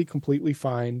Totally Completely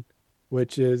Fine,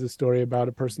 which is a story about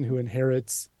a person who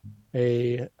inherits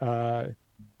a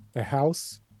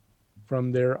house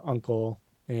from their uncle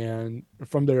and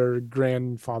from their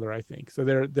grandfather, I think. So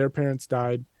their parents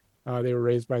died. They were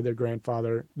raised by their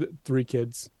grandfather, 3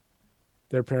 kids.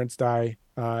 Their parents die,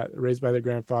 raised by their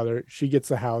grandfather. She gets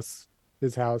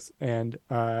his house, and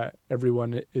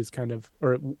everyone is kind of,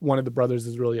 or one of the brothers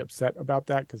is really upset about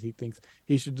that because he thinks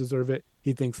he should deserve it.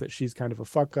 He thinks that she's kind of a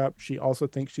fuck up. She also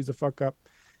thinks she's a fuck up.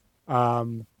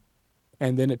 And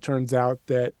then it turns out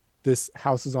that this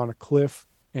house is on a cliff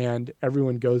and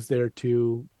everyone goes there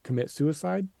to commit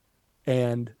suicide,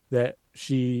 and that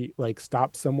she like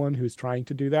stops someone who's trying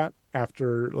to do that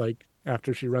after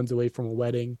she runs away from a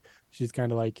wedding. She's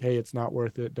kind of like, hey, it's not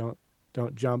worth it. Don't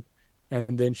jump.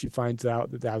 And then she finds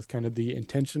out that was kind of the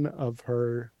intention of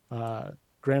her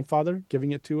grandfather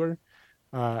giving it to her,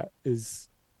 is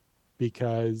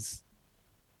because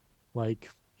like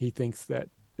he thinks that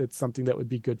it's something that would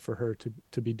be good for her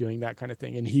to be doing that kind of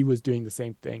thing. And he was doing the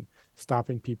same thing,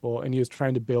 stopping people, and he was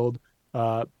trying to build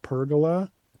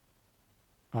pergola.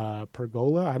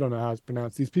 Pergola, I don't know how it's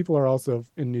pronounced. These people are also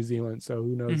in New Zealand, so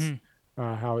who knows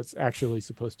how it's actually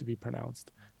supposed to be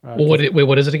pronounced. Well,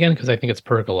 what is it again? Because I think it's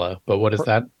pergola, but what is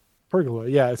that? Pergola,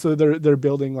 yeah. So they're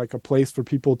building like a place for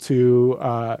people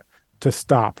to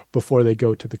stop before they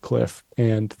go to the cliff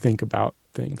and think about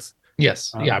things.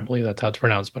 Yes, yeah, I believe that's how it's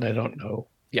pronounced, but I don't know.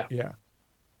 Yeah.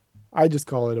 I just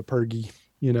call it a pergy,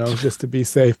 just to be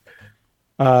safe.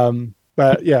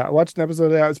 But yeah, I watched an episode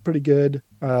of that. It's pretty good.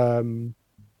 And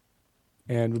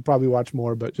we'll probably watch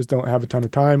more, but just don't have a ton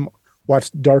of time.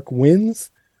 Watched Dark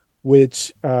Winds,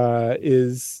 which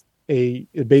is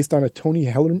based on a Tony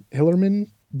Hillerman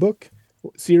book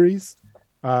series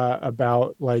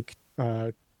about like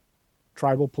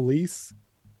tribal police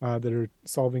that are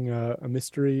solving a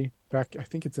mystery back, I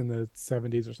think it's in the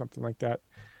 70s or something like that.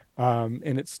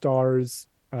 And it stars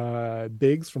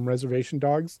Biggs from Reservation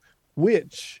Dogs,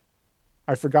 which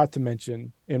I forgot to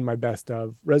mention in my best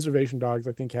of. Reservation Dogs,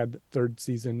 I think, had third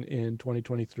season in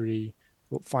 2023,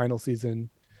 final season,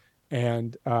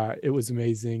 and it was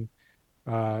amazing.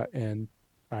 And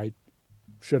I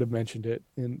should have mentioned it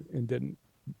and didn't.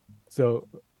 So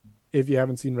if you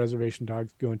haven't seen Reservation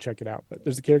Dogs, go and check it out. But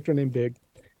there's a character named Big,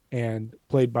 and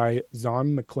played by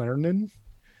Zahn McClarnon,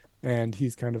 and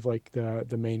he's kind of like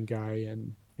the main guy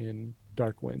in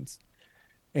Dark Winds.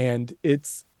 And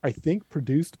it's, I think,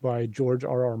 produced by George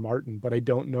R.R. Martin, but I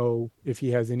don't know if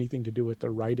he has anything to do with the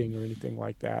writing or anything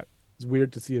like that. It's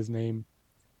weird to see his name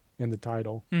in the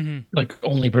title. Like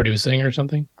only producing or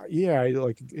something? Yeah,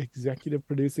 like executive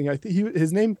producing. I think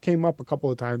his name came up a couple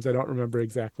of times. I don't remember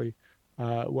exactly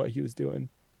what he was doing,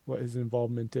 what his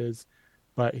involvement is,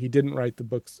 but he didn't write the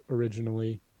books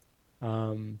originally.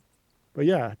 But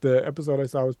yeah, the episode I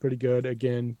saw was pretty good.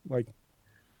 Again, like,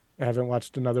 I haven't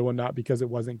watched another one, not because it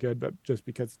wasn't good, but just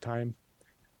because of time.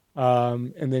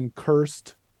 And then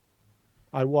Cursed,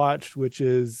 I watched, which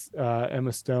is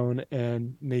Emma Stone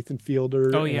and Nathan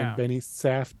Fielder and Benny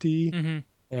Safdie.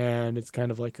 And it's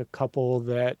kind of like a couple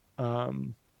that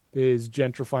is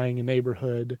gentrifying a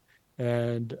neighborhood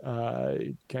and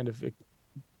kind of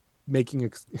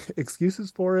making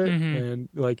excuses for it, and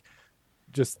like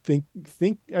just I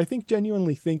think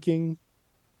genuinely thinking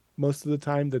most of the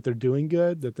time that they're doing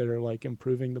good, that they're like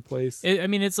improving the place. I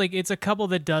mean, it's like, it's a couple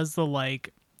that does the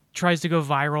like, tries to go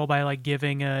viral by like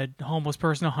giving a homeless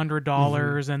person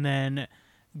 $100 and then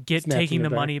taking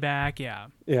the money back. Yeah.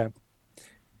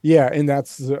 And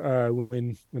that's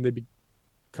when they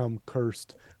become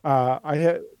cursed.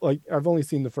 I've only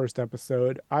seen the first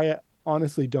episode. I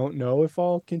honestly don't know if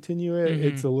I'll continue it.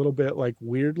 It's a little bit like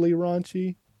weirdly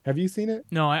raunchy. Have you seen it?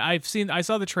 No, I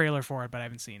saw the trailer for it, but I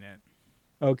haven't seen it.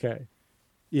 Okay.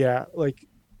 Yeah, like,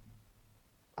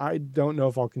 I don't know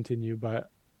if I'll continue, but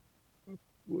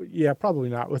yeah, probably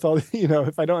not. With all,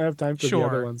 if I don't have time for the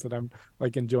other ones that I'm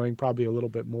like enjoying probably a little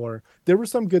bit more. There were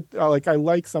some good, like, I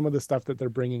like some of the stuff that they're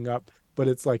bringing up, but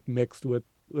it's like mixed with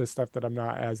stuff that I'm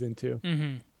not as into.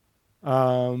 And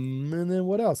then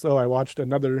what else? Oh, I watched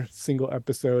another single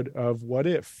episode of What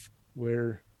If,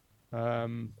 where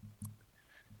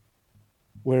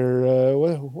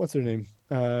what's her name?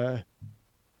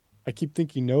 I keep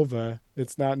thinking Nova.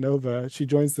 It's not Nova. She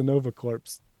joins the Nova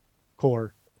Corps.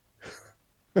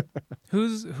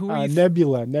 Who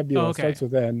Nebula. Oh, okay. Starts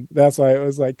with N. That's why it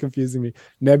was like confusing me.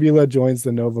 Nebula joins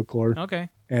the Nova Corps. Okay.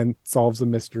 And solves a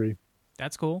mystery.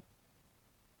 That's cool.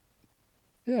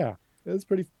 Yeah, it was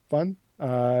pretty fun.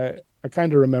 I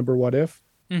kind of remember What If.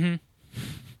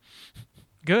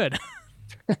 Good.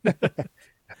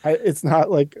 It's not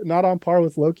on par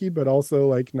with Loki, but also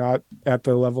like not at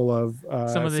the level of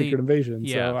some of Secret Invasion.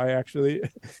 Yeah. So I actually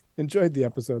enjoyed the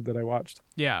episode that I watched.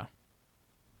 Yeah.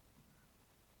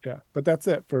 Yeah, but that's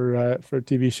it for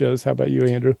TV shows. How about you,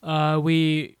 Andrew?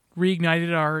 We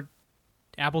reignited our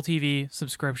Apple TV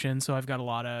subscription, so I've got a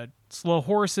lot of Slow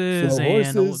Horses,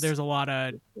 and there's a lot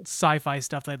of sci-fi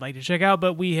stuff that I'd like to check out.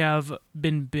 But we have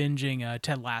been binging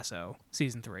Ted Lasso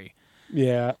season 3.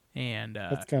 Yeah, and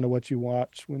that's kind of what you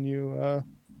watch when you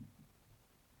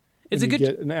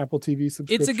get an Apple TV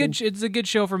subscription. It's a good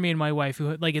show for me and my wife,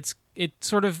 who like it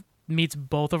sort of meets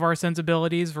both of our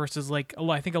sensibilities versus like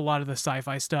I think a lot of the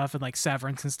sci-fi stuff and like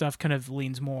Severance and stuff kind of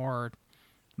leans more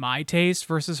my taste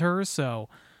versus hers. So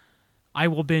I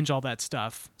will binge all that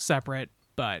stuff separate,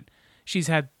 but she's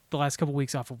had the last couple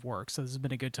weeks off of work, so this has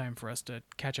been a good time for us to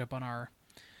catch up on our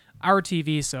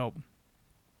TV. So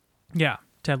yeah,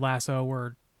 Ted Lasso,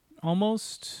 we're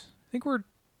almost, I think we're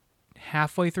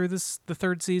halfway through the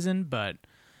third season, but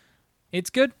it's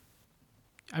good.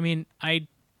 I mean, I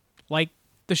like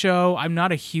the show. I'm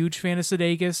not a huge fan of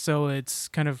Sudeikis, so it's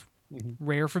kind of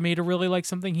rare for me to really like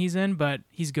something he's in, but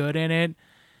he's good in it.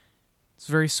 It's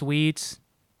very sweet.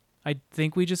 I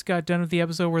think we just got done with the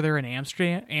episode where they're in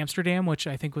Amsterdam, which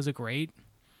I think was a great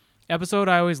episode.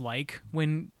 I always like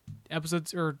when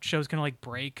episodes or shows kind of like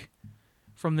break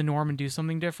from the norm and do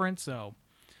something different. So,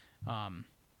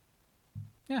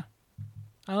 yeah,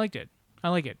 I liked it.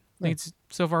 I think it's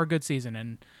so far a good season,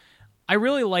 and I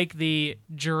really like the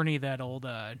journey that old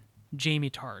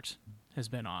Jamie Tart has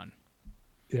been on.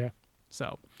 Yeah.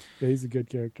 So Yeah, he's a good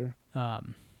character.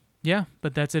 Yeah,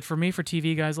 but that's it for me for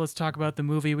TV, guys. Let's talk about the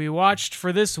movie we watched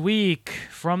for this week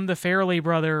from the Farrelly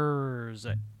brothers,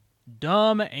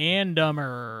 Dumb and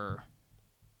Dumber.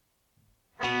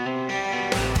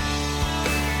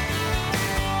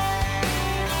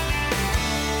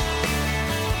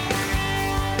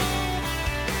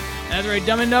 That's right,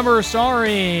 Dumb and Dumber,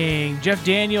 starring Jeff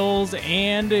Daniels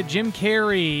and Jim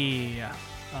Carrey.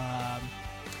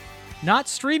 Not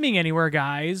streaming anywhere,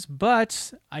 guys,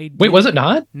 but I did... Wait, was it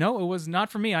not? No, it was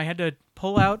not for me. I had to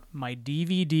pull out my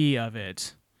DVD of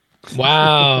it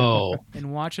Wow.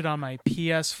 and watch it on my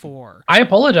PS4. I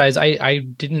apologize. I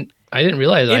didn't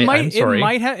realize. I'm sorry.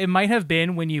 It might have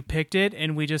been when you picked it,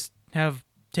 and we just have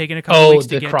taken a couple weeks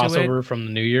to get to it. Oh, the crossover from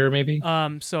the new year, maybe.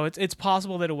 So it's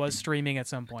possible that it was streaming at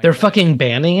some point. They're fucking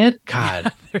banning it.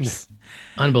 God,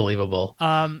 unbelievable.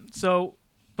 So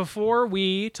before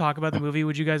we talk about the movie,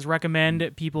 would you guys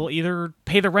recommend people either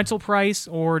pay the rental price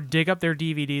or dig up their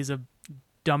DVDs of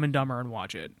Dumb and Dumber and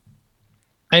watch it?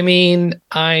 I mean,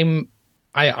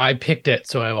 I picked it,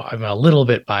 so I'm a little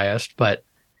bit biased, but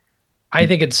I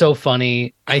think it's so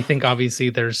funny. I think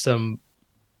obviously there's some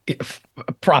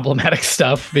problematic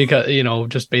stuff because,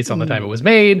 just based on the time it was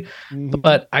made,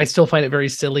 but I still find it very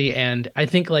silly. And I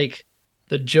think like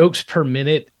the jokes per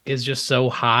minute is just so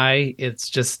high. It's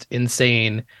just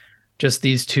insane. Just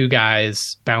these two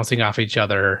guys bouncing off each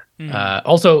other.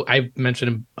 Also, I've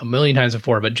mentioned a million times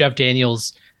before, but Jeff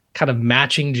Daniels kind of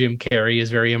matching Jim Carrey is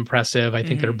very impressive. I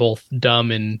think they're both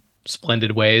dumb in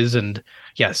splendid ways. And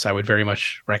yes, I would very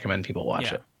much recommend people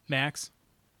watch it. Max?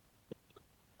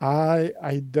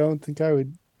 I don't think I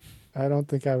would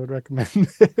recommend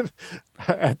it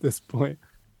at this point.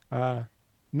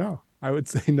 No, I would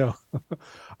say no.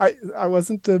 I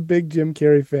wasn't a big Jim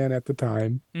Carrey fan at the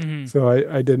time, so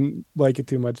I didn't like it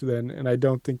too much then, and I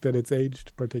don't think that it's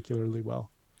aged particularly well.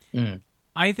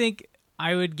 I think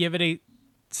I would give it a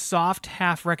soft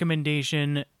half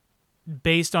recommendation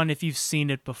based on if you've seen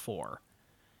it before.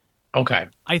 Okay.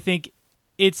 I think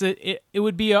it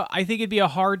would be I think it'd be a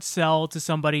hard sell to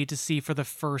somebody to see for the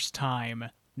first time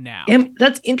now. And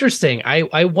that's interesting.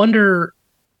 I wonder.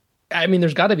 I mean,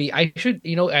 there's got to be. I should,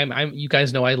 you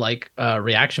guys know I like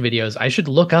reaction videos. I should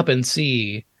look up and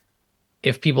see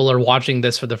if people are watching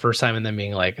this for the first time and then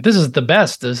being like, "This is the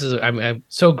best." I'm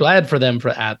so glad for them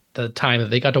at the time that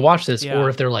they got to watch this, or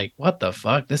if they're like, "What the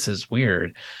fuck? This is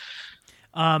weird."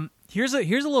 Here's a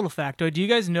little factoid. Do you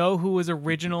guys know who was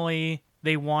originally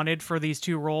they wanted for these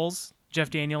two roles, Jeff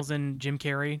Daniels and Jim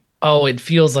Carrey? Oh, it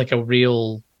feels like a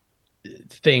real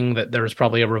thing that there was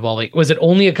probably a revolving. Was it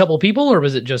only a couple people, or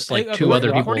was it just like two other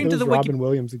people? According to the Robin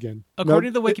Williams again.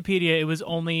 According to the Wikipedia, it was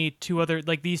only two other.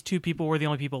 Like these two people were the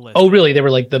only people listed. Oh, really? They were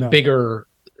like the bigger.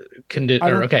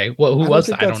 Okay, well, who was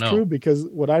that? I don't know. True, because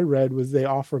what I read was they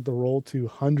offered the role to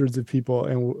hundreds of people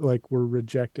and were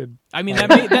rejected. I mean,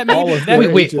 that may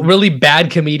wait, really bad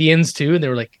comedians too, and they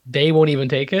were like, they won't even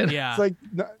take it. Yeah, it's like.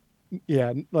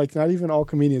 Yeah, like not even all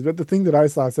comedians. But the thing that I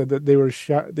saw said that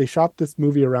they shopped this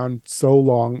movie around so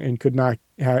long and could not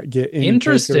get any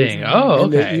interesting. takers. Oh,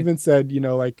 and okay. They even said,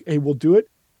 like, hey, we'll do it.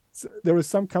 So there was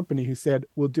some company who said,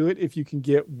 we'll do it if you can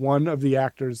get one of the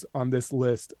actors on this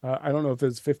list. I don't know if it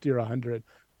was 50 or 100,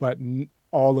 but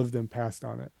all of them passed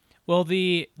on it. Well,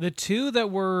 the two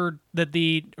that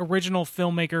the original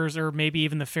filmmakers or maybe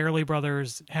even the Farrelly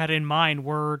brothers had in mind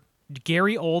were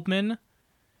Gary Oldman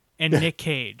and Nick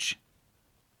Cage.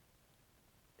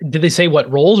 Did they say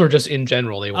what roles or just in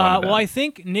general they wanted? Well, I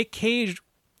think Nick Cage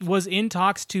was in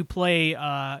talks to play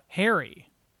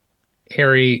Harry.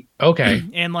 Harry, okay.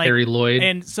 And like Harry Lloyd.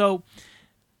 And so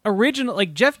original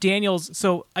like Jeff Daniels,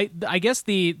 so I guess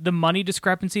the money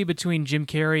discrepancy between Jim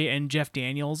Carrey and Jeff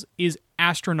Daniels is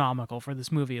astronomical for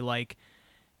this movie. Like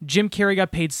Jim Carrey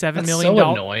got paid $7 million.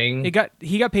 So annoying. He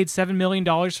got paid $7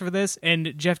 million for this,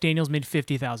 and Jeff Daniels made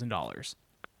 $50,000.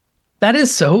 That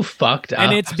is so fucked up.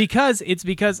 And it's because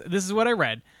this is what I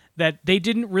read, that they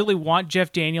didn't really want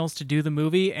Jeff Daniels to do the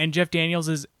movie, and Jeff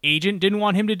Daniels' agent didn't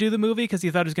want him to do the movie because he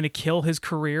thought it was going to kill his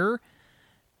career.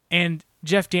 And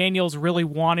Jeff Daniels really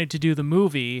wanted to do the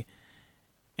movie,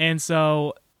 and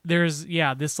so there's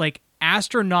this like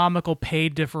astronomical pay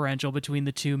differential between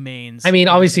the two mains. I mean,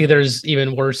 obviously, there's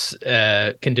even worse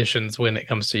conditions when it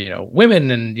comes to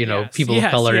women and people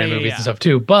of color in movies and stuff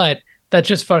too. But that's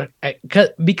just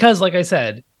because, like I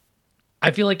said,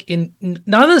 I feel like in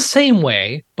not in the same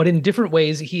way, but in different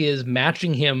ways, he is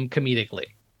matching him comedically.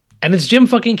 And it's Jim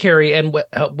fucking Carrey, and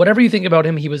whatever you think about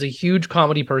him, he was a huge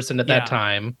comedy person at that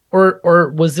time.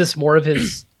 Or was this more of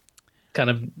his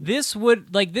kind of... This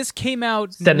came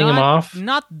out... Sending him off?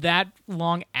 Not that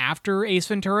long after Ace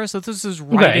Ventura, so this is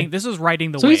writing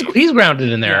the so wave. He's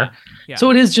grounded in there. Yeah. So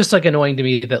it is just like annoying to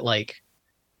me that like...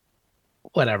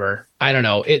 Whatever. I don't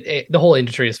know. The whole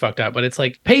industry is fucked up, but it's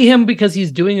like, pay him because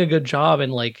he's doing a good job,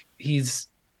 and like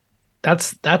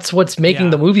that's what's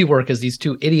making the movie work, is these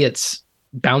two idiots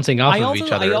bouncing off of each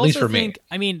other, at least for me.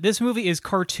 I mean, this movie is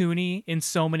cartoony in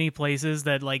so many places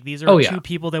that like these are two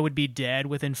people that would be dead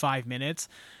within 5 minutes.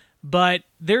 But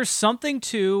there's something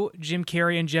to Jim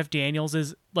Carrey and Jeff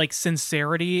Daniels' like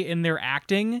sincerity in their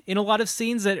acting in a lot of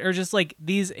scenes that are just like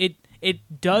these.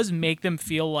 It does make them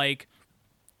feel like,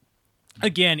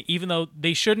 again, even though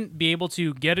they shouldn't be able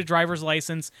to get a driver's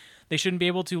license, they shouldn't be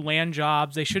able to land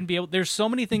jobs, they shouldn't be able... There's so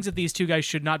many things that these two guys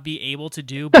should not be able to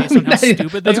do based on how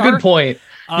stupid they are. That's a good point.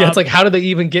 It's like, how did they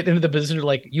even get into the position?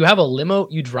 Like, you have a limo,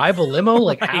 you drive a limo?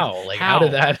 Like, right. How? Like, how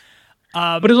did that...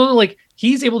 but it's also like,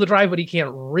 he's able to drive, but he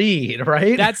can't read,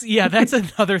 right? That's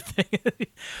another thing.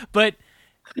 But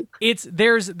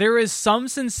there is some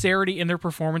sincerity in their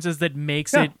performances that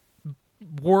makes it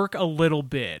work a little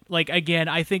bit. Like, again,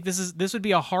 I think this would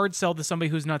be a hard sell to somebody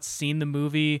who's not seen the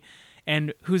movie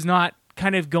and who's not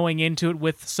kind of going into it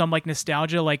with some like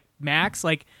nostalgia like Max.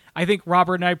 Like, I think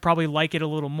Robert and I probably like it a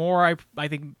little more. I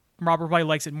think Robert probably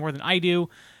likes it more than I do.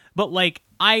 But like,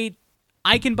 I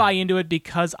can buy into it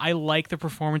because I like the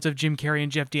performance of Jim Carrey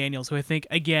and Jeff Daniels, who I think,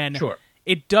 again,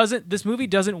 this movie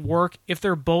doesn't work if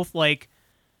they're both like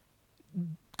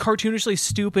cartoonishly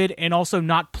stupid and also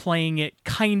not playing it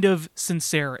kind of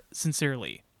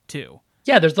sincerely too.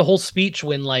 Yeah, there's the whole speech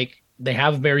when like they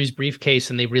have Mary's briefcase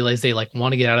and they realize they like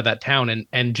want to get out of that town,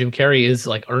 and Jim Carrey is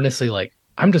like earnestly like,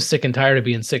 I'm just sick and tired of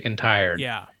being sick and tired.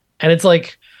 Yeah. And it's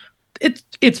like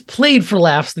it's played for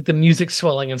laughs, like the music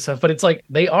swelling and stuff, but it's like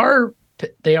they are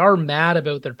mad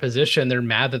about their position. They're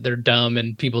mad that they're dumb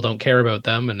and people don't care about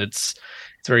them, and it's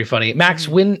very funny. Max,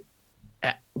 when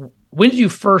did you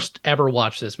first ever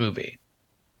watch this movie?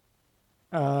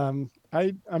 I'm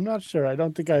not sure. I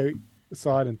don't think I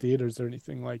saw it in theaters or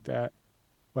anything like that,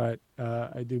 but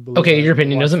I do believe. Okay, your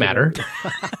opinion doesn't matter.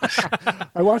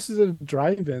 I watched it at a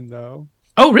drive-in though.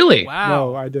 Oh, really? Wow.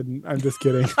 No, I didn't. I'm just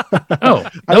kidding. Oh,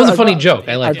 that was a funny joke.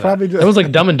 I like it. That was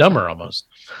like Dumb and Dumber almost.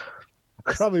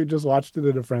 I probably just watched it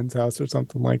at a friend's house or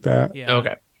something like that. Yeah.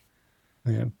 Okay.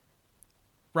 Yeah.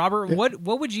 Robert,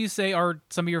 what would you say are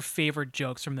some of your favorite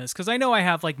jokes from this? Because I know I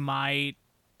have like my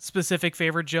specific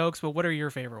favorite jokes, but what are your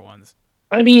favorite ones?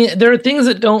 I mean, there are things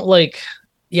that don't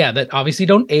that obviously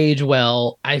don't age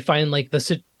well. I find like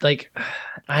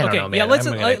I don't know, man. Yeah,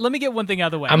 let me get one thing out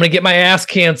of the way. I'm gonna get my ass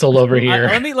canceled over here.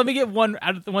 Let me get one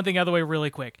thing out of the way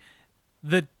really quick.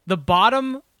 The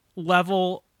bottom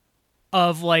level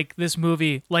of like this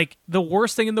movie, like the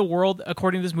worst thing in the world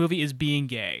according to this movie is being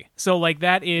gay. So like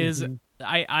that is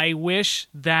I wish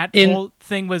that whole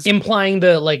thing was implying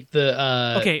for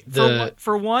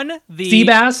one, the sea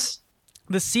bass.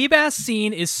 The sea bass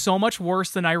scene is so much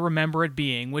worse than I remember it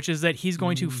being, which is that he's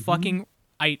going to fucking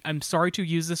I'm sorry to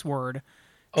use this word.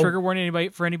 Trigger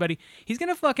warning for anybody. He's going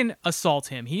to fucking assault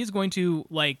him. He's going to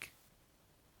like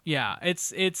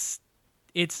it's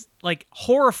like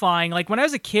horrifying. Like when I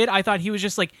was a kid, I thought he was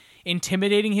just like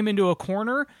intimidating him into a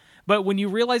corner. But when you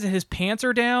realize that his pants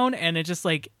are down and it just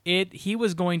like he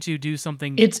was going to do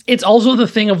something. It's also the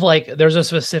thing of like, there's a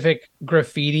specific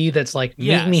graffiti that's like,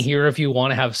 meet me here if you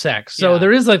want to have sex. So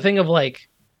there is a thing of like,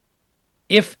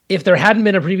 if there hadn't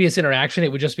been a previous interaction,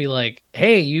 it would just be like,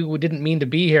 hey, you didn't mean to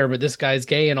be here, but this guy's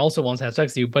gay and also wants to have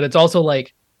sex with you. But it's also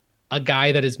like a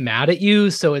guy that is mad at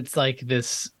you. So it's like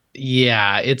this.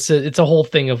 Yeah, it's a whole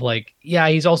thing of like,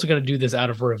 he's also going to do this out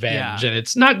of revenge, and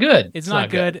it's not good. It's not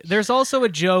good. There's also a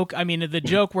joke. I mean, the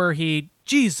joke where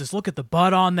Jesus, look at the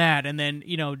butt on that, and then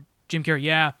Jim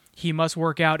Carrey, he must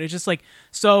work out. It's just like,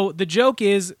 so the joke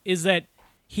is that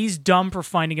he's dumb for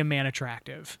finding a man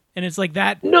attractive, and it's like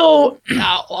that. No,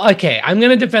 okay, I'm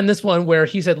going to defend this one where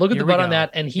he said, look at the butt on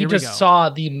that, and he just saw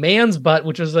the man's butt,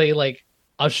 which was a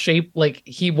shape like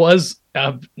he was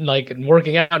like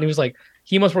working out, and he was like,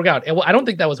 he must work out. And I don't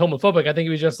think that was homophobic. I think he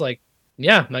was just like,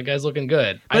 yeah, that guy's looking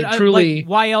good. But I truly...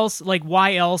 why else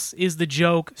is the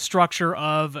joke structure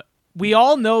of we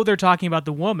all know they're talking about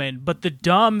the woman, but the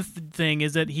dumb thing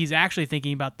is that he's actually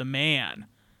thinking about the man.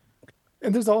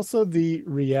 And there's also the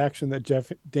reaction that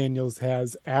Jeff Daniels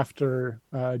has after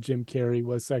Jim Carrey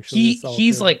was sexually assaulted.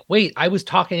 He's like, wait, I was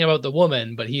talking about the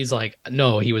woman, but he's like,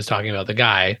 no, he was talking about the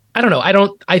guy. I don't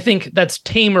know. I think that's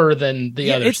tamer than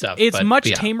the other stuff. It's but, much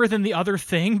yeah. tamer than the other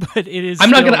thing, but it is. I'm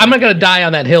not gonna die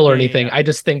on that hill or Yeah, anything. yeah. I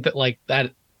just think that like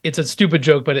that it's a stupid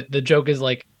joke, but the joke is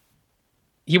like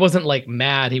he wasn't like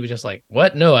mad. He was just like,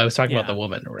 what? No, I was talking about the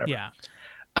woman or whatever.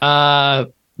 Yeah.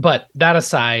 But that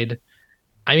aside,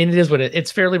 I mean, it is what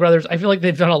it's Fairley Brothers. I feel like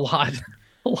they've done a lot.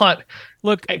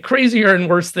 Look, crazier and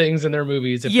worse things in their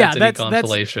movies. If that's any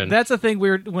consolation. That's the thing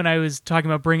weird when I was talking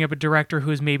about bringing up a director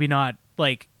who's maybe not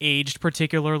like aged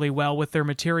particularly well with their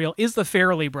material is the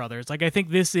Farrelly brothers. Like I think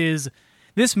this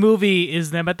movie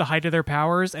is them at the height of their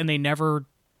powers, and they never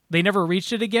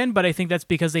reached it again. But I think that's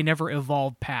because they never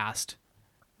evolved past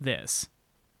this.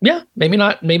 Yeah, maybe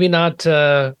not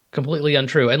completely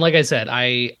untrue. And like I said,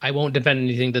 I won't defend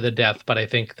anything to the death, but I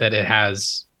think that it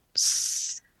has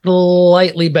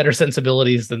slightly better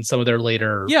sensibilities than some of their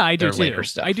later later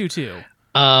stuff. I do too.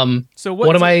 So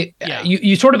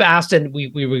you sort of asked, and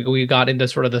we got into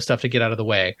sort of the stuff to get out of the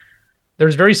way.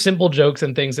 There's very simple jokes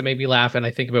and things that made me laugh, and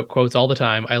I think about quotes all the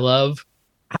time. I love.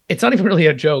 It's not even really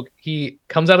a joke. He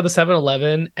comes out of the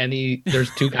 7-Eleven and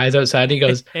there's two guys outside and he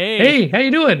goes, hey, how you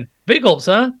doing? Big gulps,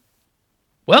 huh?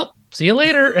 Well, see you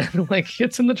later. And like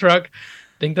gets in the truck.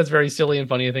 I think that's very silly and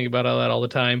funny. I think about that all the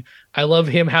time. I love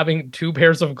him having 2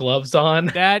 pairs of gloves on.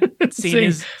 That scene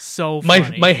is so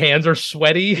funny. My hands are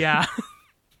sweaty. Yeah.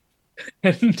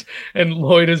 and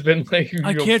Lloyd has been like,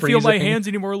 I can't feel my hands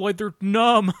anymore, Lloyd. They're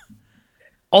numb.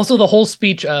 Also, the whole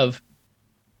speech of,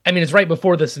 I mean, it's right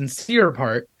before the sincere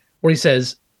part where he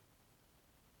says,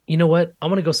 you know what? I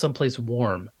want to go someplace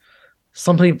warm,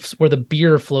 someplace where the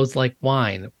beer flows like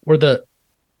wine, where the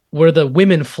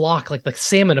women flock like the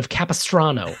salmon of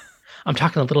Capistrano. I'm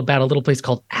talking about a little place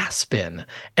called Aspen.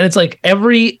 And it's like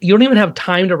you don't even have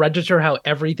time to register how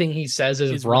everything he says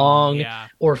is wrong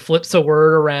or flips a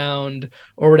word around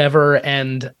or whatever.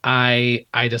 And I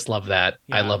just love that.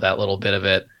 Yeah. I love that little bit of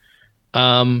it.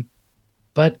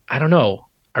 But I don't know.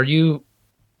 I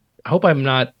hope I'm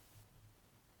not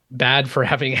bad for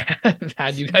having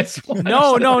had you guys watch.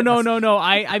 No.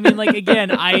 I mean, like,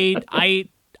 again,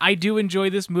 I do enjoy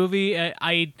this movie.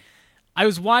 I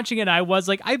was watching it. I was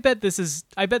like, I bet this is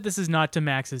not to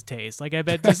Max's taste. Like, I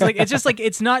bet it's just like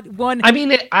it's not one. I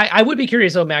mean, I would be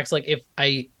curious though, Max. Like, if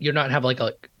you're not have like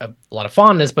a lot of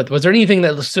fondness, but was there anything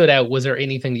that stood out? Was there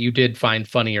anything that you did find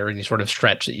funny or any sort of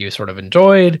stretch that you sort of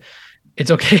enjoyed?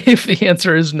 It's okay if the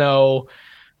answer is no.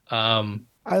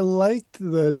 I liked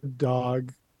the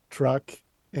dog truck,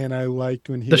 and I liked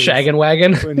when the shaggin'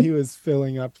 wagon when he was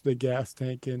filling up the gas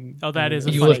tank. And that is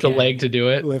you lift a leg to do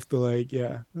it. Lift the leg,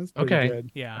 yeah. That's pretty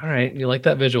good. Yeah. All right, you like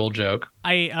that visual joke?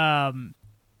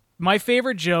 My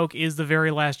favorite joke is the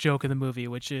very last joke in the movie,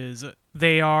 which is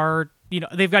they've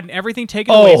gotten everything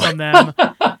taken away from them.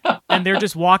 And they're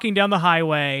just walking down the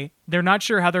highway. They're not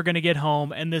sure how they're going to get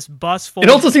home. And this bus full. It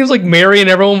also seems like Mary and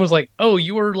everyone was like, "Oh,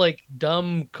 you were like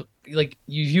dumb, like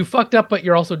you fucked up, but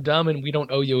you're also dumb, and we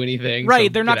don't owe you anything." Right?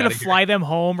 So they're not going to fly them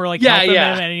home or like help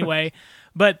them in anyway.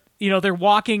 But they're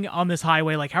walking on this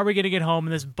highway. Like, how are we going to get home?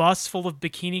 And this bus full of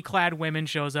bikini-clad women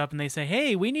shows up, and they say,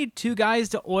 "Hey, we need 2 guys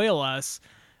to oil us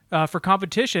for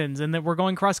competitions, and that we're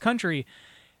going cross country."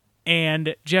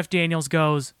 And Jeff Daniels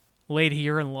goes, "Lady,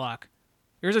 you're in luck.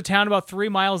 There's a town about 3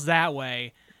 miles that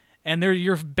way, and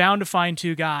you're bound to find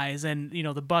 2 guys." And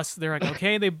the bus, they're like,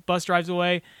 okay, the bus drives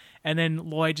away, and then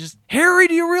Lloyd just, "Harry,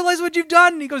 do you realize what you've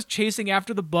done?" And he goes chasing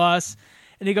after the bus,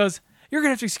 and he goes, "You're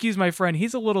gonna have to excuse my friend.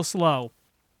 He's a little slow.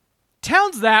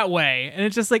 Town's that way." And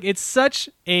it's just like, it's such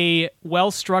a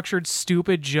well-structured,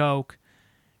 stupid joke,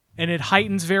 and it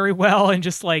heightens very well, and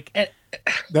just like.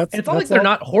 It's not like they're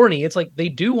not horny. It's like they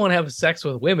do want to have sex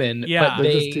with women, but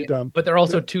they're just too dumb. But they're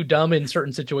also too dumb in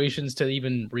certain situations to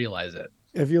even realize it.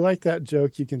 If you like that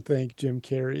joke, you can thank Jim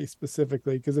Carrey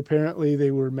specifically, because apparently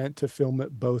they were meant to film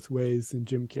it both ways, and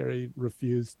Jim Carrey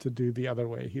refused to do the other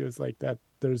way. He was like, "That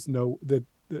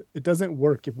it doesn't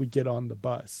work if we get on the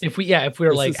bus. If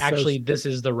we're like, actually, this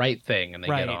is the right thing," and they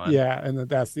get on. Yeah, and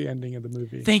that's the ending of the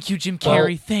movie. Thank you, Jim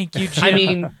Carrey. Thank you,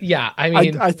 Jim.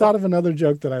 I thought of another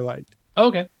joke that I liked.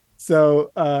 Okay.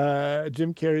 So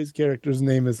Jim Carrey's character's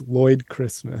name is Lloyd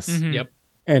Christmas. Mm-hmm. Yep.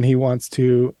 And he wants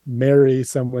to marry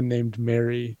someone named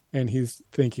Mary. And he's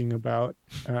thinking about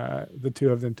the 2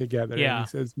 of them together. Yeah. And he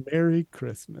says, "Merry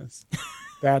Christmas."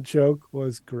 That joke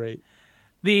was great.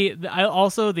 The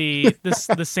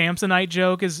Samsonite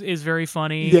joke is very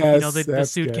funny. Yes, the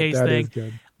suitcase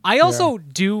thing. I also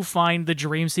do find the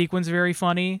dream sequence very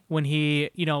funny when he's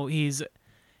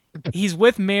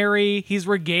with Mary. He's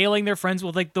regaling their friends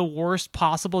with like the worst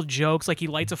possible jokes. Like he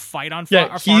lights a fight on fire.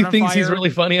 Yeah, he thinks he's really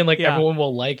funny and like everyone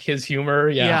will like his humor.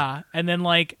 Yeah. And then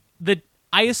like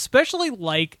I especially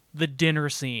like the dinner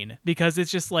scene because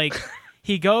it's just like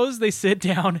he goes, they sit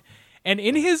down, and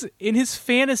in his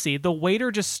fantasy, the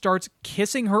waiter just starts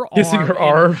kissing her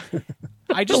arm.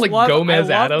 I just like love Gomez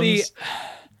Adams.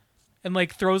 And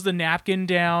like throws the napkin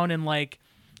down and like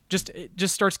just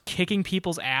starts kicking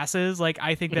people's asses. Like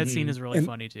I think that scene is really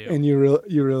funny too. And you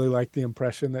really like the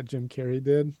impression that Jim Carrey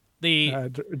did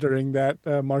during that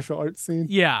martial arts scene.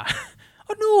 Yeah.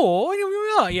 Oh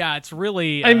no! Yeah, it's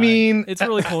really. it's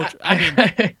really culture.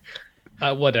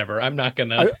 Whatever. I'm not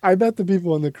gonna. I bet the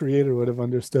people in the creator would have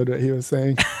understood what he was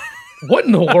saying. What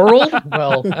in the world?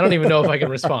 Well, I don't even know if I can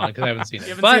respond because I haven't seen it.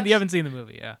 You haven't seen the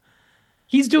movie, yeah.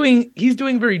 He's doing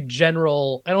very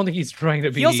general. I don't think he's trying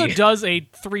to be. He also does a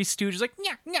Three Stooges like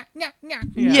nya, nya, nya, nya.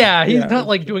 Yeah, he's not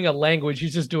like doing a language.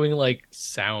 He's just doing like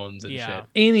sounds and shit.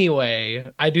 Anyway,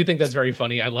 I do think that's very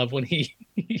funny. I love when he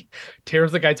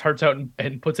tears the guy's hearts out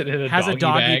and puts it in a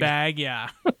doggy bag. Yeah.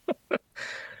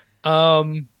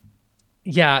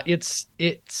 Yeah,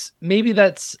 it's maybe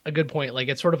that's a good point. Like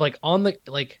it's sort of like on the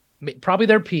like probably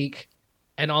their peak.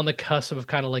 And on the cusp of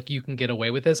kind of like you can get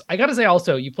away with this. I gotta say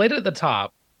also, you played it at the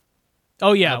top.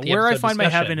 Oh yeah, Where I Find My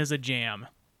Heaven is a jam.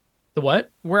 The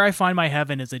what? Where I Find My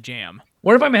Heaven is a jam.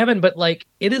 Where I Find My Heaven, but like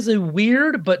it is a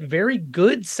weird but very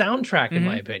good soundtrack in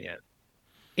my opinion.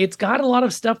 It's got a lot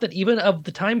of stuff that even of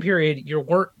the time period you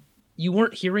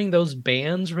weren't hearing those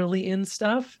bands really in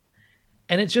stuff.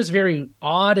 And it's just very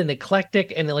odd and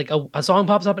eclectic, and like a song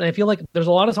pops up, and I feel like there's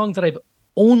a lot of songs that I've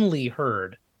only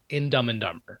heard in Dumb and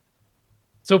Dumber.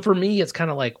 So for me, it's kind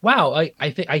of like, wow,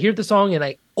 I think I hear the song and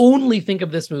I only think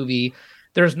of this movie.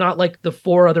 There's not like the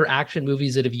 4 other action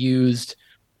movies that have used.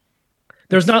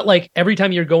 There's not like every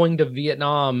time you're going to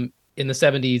Vietnam in the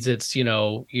 70s, it's,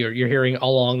 you're hearing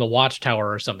All Along the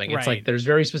Watchtower or something. It's like there's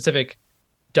very specific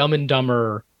Dumb and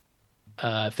Dumber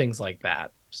things like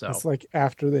that. So it's like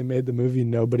after they made the movie,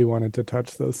 nobody wanted to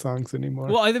touch those songs anymore.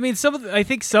 Well, I mean,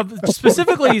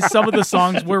 specifically some of the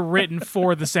songs were written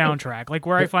for the soundtrack. Like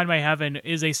Where I Find My Heaven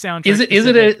is a soundtrack.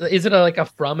 Is it like a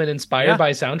from and inspired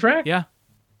by soundtrack? Yeah.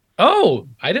 Oh,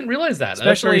 I didn't realize that.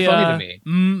 Especially, that's very funny to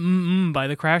me. By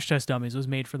the Crash Test Dummies was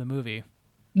made for the movie.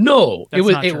 No, it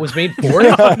was made for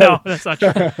it. No, that's not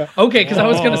true. Okay, because I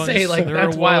was gonna say like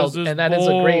that's wild, and that is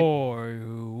a great.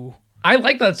 I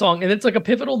like that song, and it's like a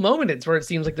pivotal moment. It's where it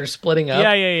seems like they're splitting up.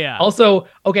 Yeah. Also,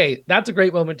 okay, that's a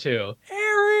great moment too.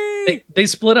 Harry! They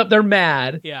split up, they're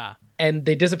mad. Yeah. And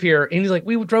they disappear. And he's like,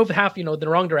 we drove half, the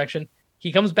wrong direction.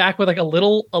 He comes back with like a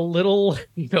little,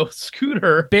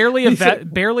 scooter. Barely a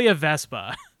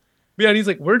Vespa. Yeah, and he's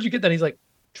like, where'd you get that? He's like,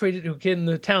 traded to a kid in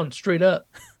the town straight up.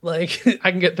 Like,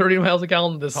 I can get 30 miles a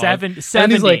gallon with this 70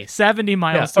 like, 70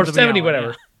 miles or 70, gallon, whatever.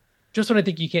 Yeah. Just when I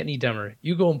think you can't need dumber,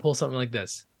 you go and pull something like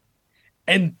this.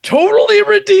 And totally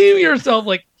redeem yourself.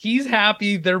 Like, he's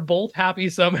happy. They're both happy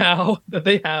somehow that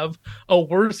they have a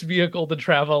worse vehicle to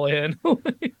travel in.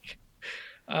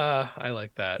 I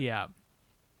like that. Yeah.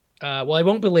 Well, I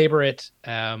won't belabor it.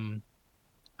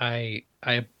 I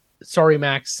sorry,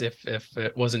 Max, if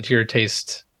it wasn't to your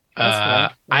taste.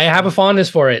 I have a fondness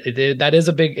for it. It is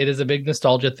a big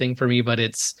nostalgia thing for me, but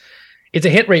it's a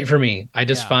hit rate for me. I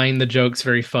just find the jokes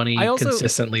very funny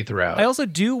consistently throughout. I also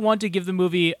do want to give the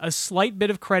movie a slight bit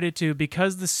of credit to,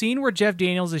 because the scene where Jeff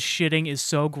Daniels is shitting is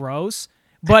so gross,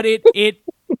 but it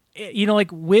like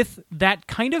with that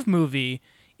kind of movie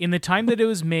in the time that it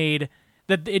was made,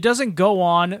 that it doesn't go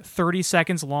on 30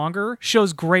 seconds longer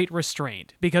shows great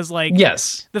restraint, because like,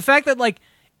 yes, the fact that like,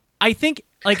 I think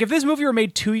like if this movie were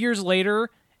made 2 years later,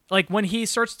 like when it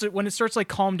starts to like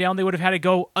calm down, they would have had to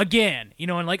go again,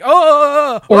 and like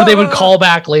or they would call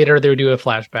back later. They would do a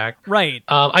flashback, right?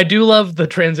 I do love the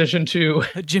transition to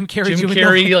Jim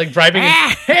Carrey like driving,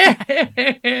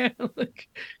 like,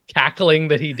 cackling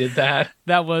that he did that.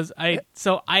 That was I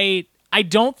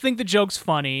don't think the joke's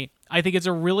funny. I think it's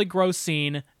a really gross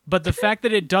scene, but the fact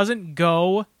that it doesn't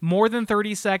go more than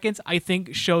 30 seconds, I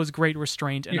think shows great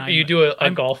restraint. And you do a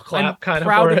golf clap kind of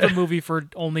proud of the movie for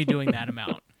only doing that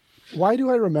amount. Why do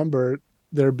I remember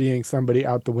there being somebody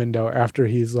out the window after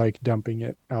he's like dumping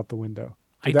it out the window?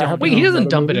 He doesn't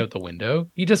dump it out the window.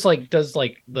 He just like does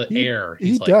like the air.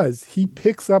 He does. He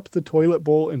picks up the toilet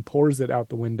bowl and pours it out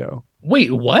the window.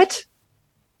 Wait, what?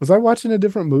 Was I watching a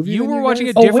different movie? You were watching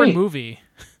a different movie.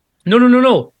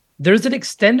 No. There's an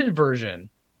extended version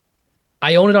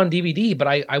I own it on DVD, but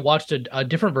I watched a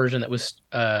different version that was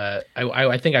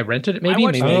I think I rented it maybe. I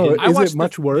watched, maybe I Oh, didn't. I is watched it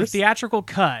much the worse? theatrical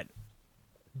cut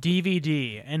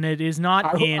DVD, and it is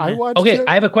not in. I watched Okay, it.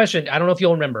 I have a question. I don't know if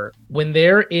you'll remember when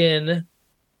they're in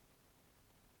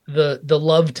the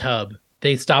love tub.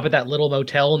 They stop at that little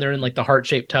motel and they're in like the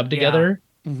heart-shaped tub together.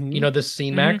 Mhm. You know this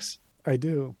scene, Mhm. Max? I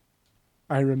do.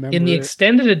 I remember In the it.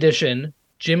 extended edition,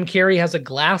 Jim Carrey has a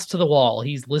glass to the wall.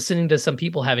 He's listening to some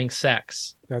people having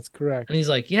sex. That's correct. And he's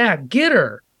like, yeah, get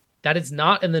her. That is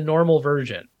not in the normal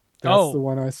version. That's Oh. the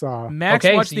one I saw. Max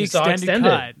Okay, watched so the you saw extended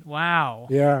extended. cut. Wow.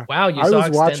 Yeah. Wow, you I saw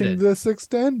was watching extended. this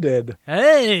extended.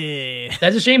 Hey.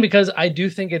 That's a shame because I do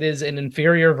think it is an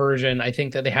inferior version. I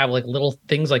think that they have like little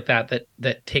things like that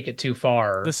take it too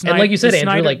far. And like you said,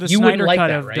 Andrew, like the you wouldn't Snyder like cut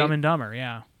that, of right? Dumb and Dumber.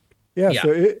 Yeah. Yeah. Yeah.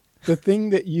 So the thing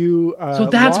that you So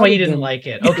that's why you lauded didn't them- like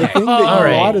it. The Okay. thing that All you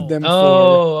right. lauded them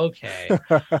Oh, okay.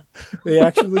 for, they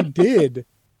actually did.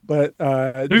 But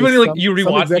Everybody just like you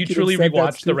some rewatch, you executives truly said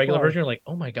that's rewatch the too regular far. version. You're like,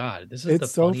 oh my god, this is the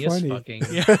It's so funniest funny. fucking.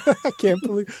 Yeah. I can't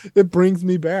believe it brings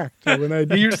me back to when I.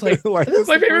 You're just like, this is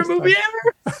my the favorite first movie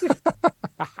time.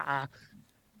 ever.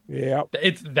 Yeah.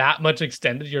 It's that much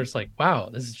extended. You're just like, wow,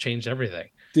 this has changed everything.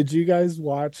 Did you guys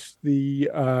watch the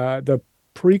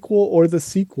prequel or the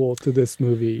sequel to this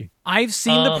movie? I've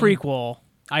seen the Um, prequel.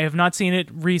 I have not seen it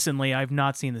recently. I've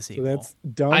not seen the So sequel. that's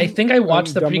dumb. I think I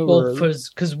watched the Dumb prequel Dumber.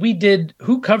 because we did.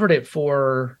 Who covered it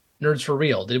for Nerds for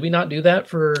Real? Did we not do that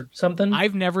for something?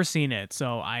 I've never seen it,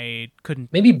 so I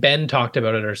couldn't. Maybe Ben talked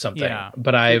about it or something. Yeah.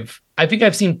 But I think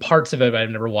I've seen parts of it, but I've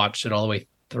never watched it all the way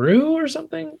through or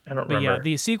something. I don't But remember. yeah,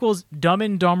 the sequel's Dumb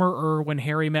and Dumber When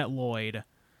Harry Met Lloyd.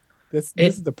 This it-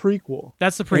 is the prequel.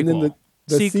 That's the And then prequel.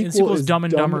 the sequel sequel is is Dumb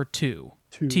and Dumb- Dumber 2.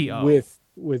 to T.O.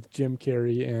 with Jim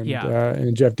Carrey and Yeah.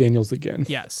 and Jeff Daniels again,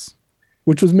 Yes.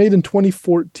 which was made in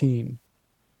 2014,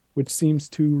 which seems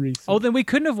too recent. Oh, then we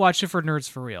couldn't have watched it for Nerds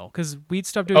for Real because we'd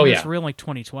stopped doing Oh, Nerds yeah. for Real in like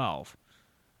 2012.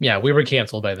 Yeah, we were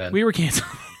canceled by then. We were canceled.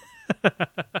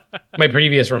 My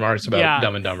previous remarks about Yeah.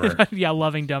 Dumb and Dumber. Yeah,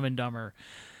 loving Dumb and Dumber.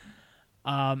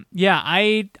 Yeah,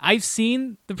 I've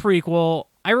seen the prequel.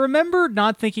 I remember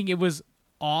not thinking it was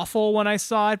awful when I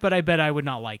saw it, but I bet I would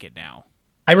not like it now.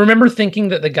 I remember thinking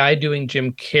that the guy doing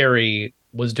Jim Carrey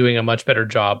was doing a much better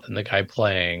job than the guy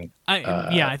playing,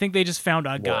 I think they just found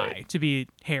a guy Lloyd. to be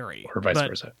Harry, or vice but,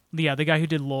 versa. Yeah, the guy who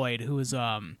did Lloyd, who was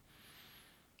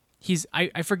he's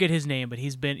I forget his name, but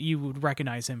you would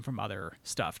recognize him from other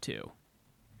stuff too.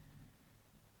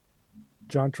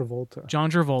 John Travolta. John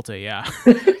Travolta, yeah.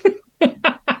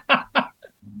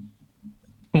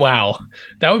 Wow,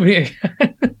 that would be.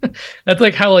 That's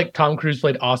like how like Tom Cruise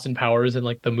played Austin Powers in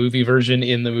like the movie version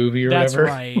in the movie or That's whatever.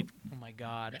 right. Oh my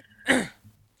god.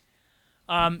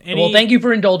 Well, thank you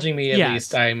for indulging me. At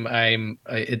Yes.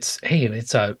 least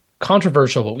it's a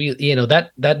controversial,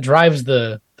 but that drives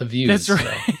the views. That's so.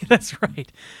 right. That's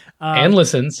right. And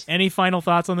listens. Any final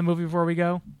thoughts on the movie before we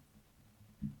go?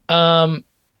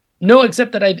 No,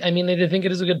 except that I mean, I think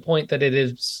it is a good point that it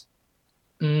is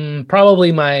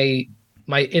probably my.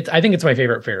 I think it's my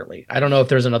favorite fairly. I don't know if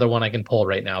there's another one I can pull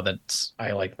right now that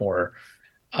I like more.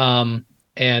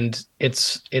 And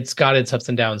it's got its ups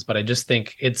and downs, but I just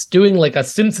think it's doing like a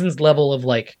Simpsons level of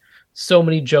like so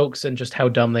many jokes and just how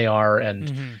dumb they are,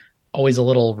 and always a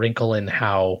little wrinkle in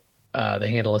how they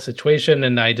handle a situation.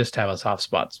 And I just have a soft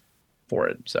spot for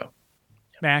it. So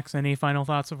Max, any final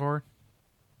thoughts before?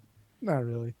 Not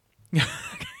really.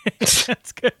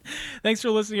 That's good. Thanks for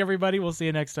listening, everybody. We'll see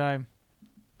you next time.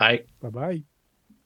 I Bye bye.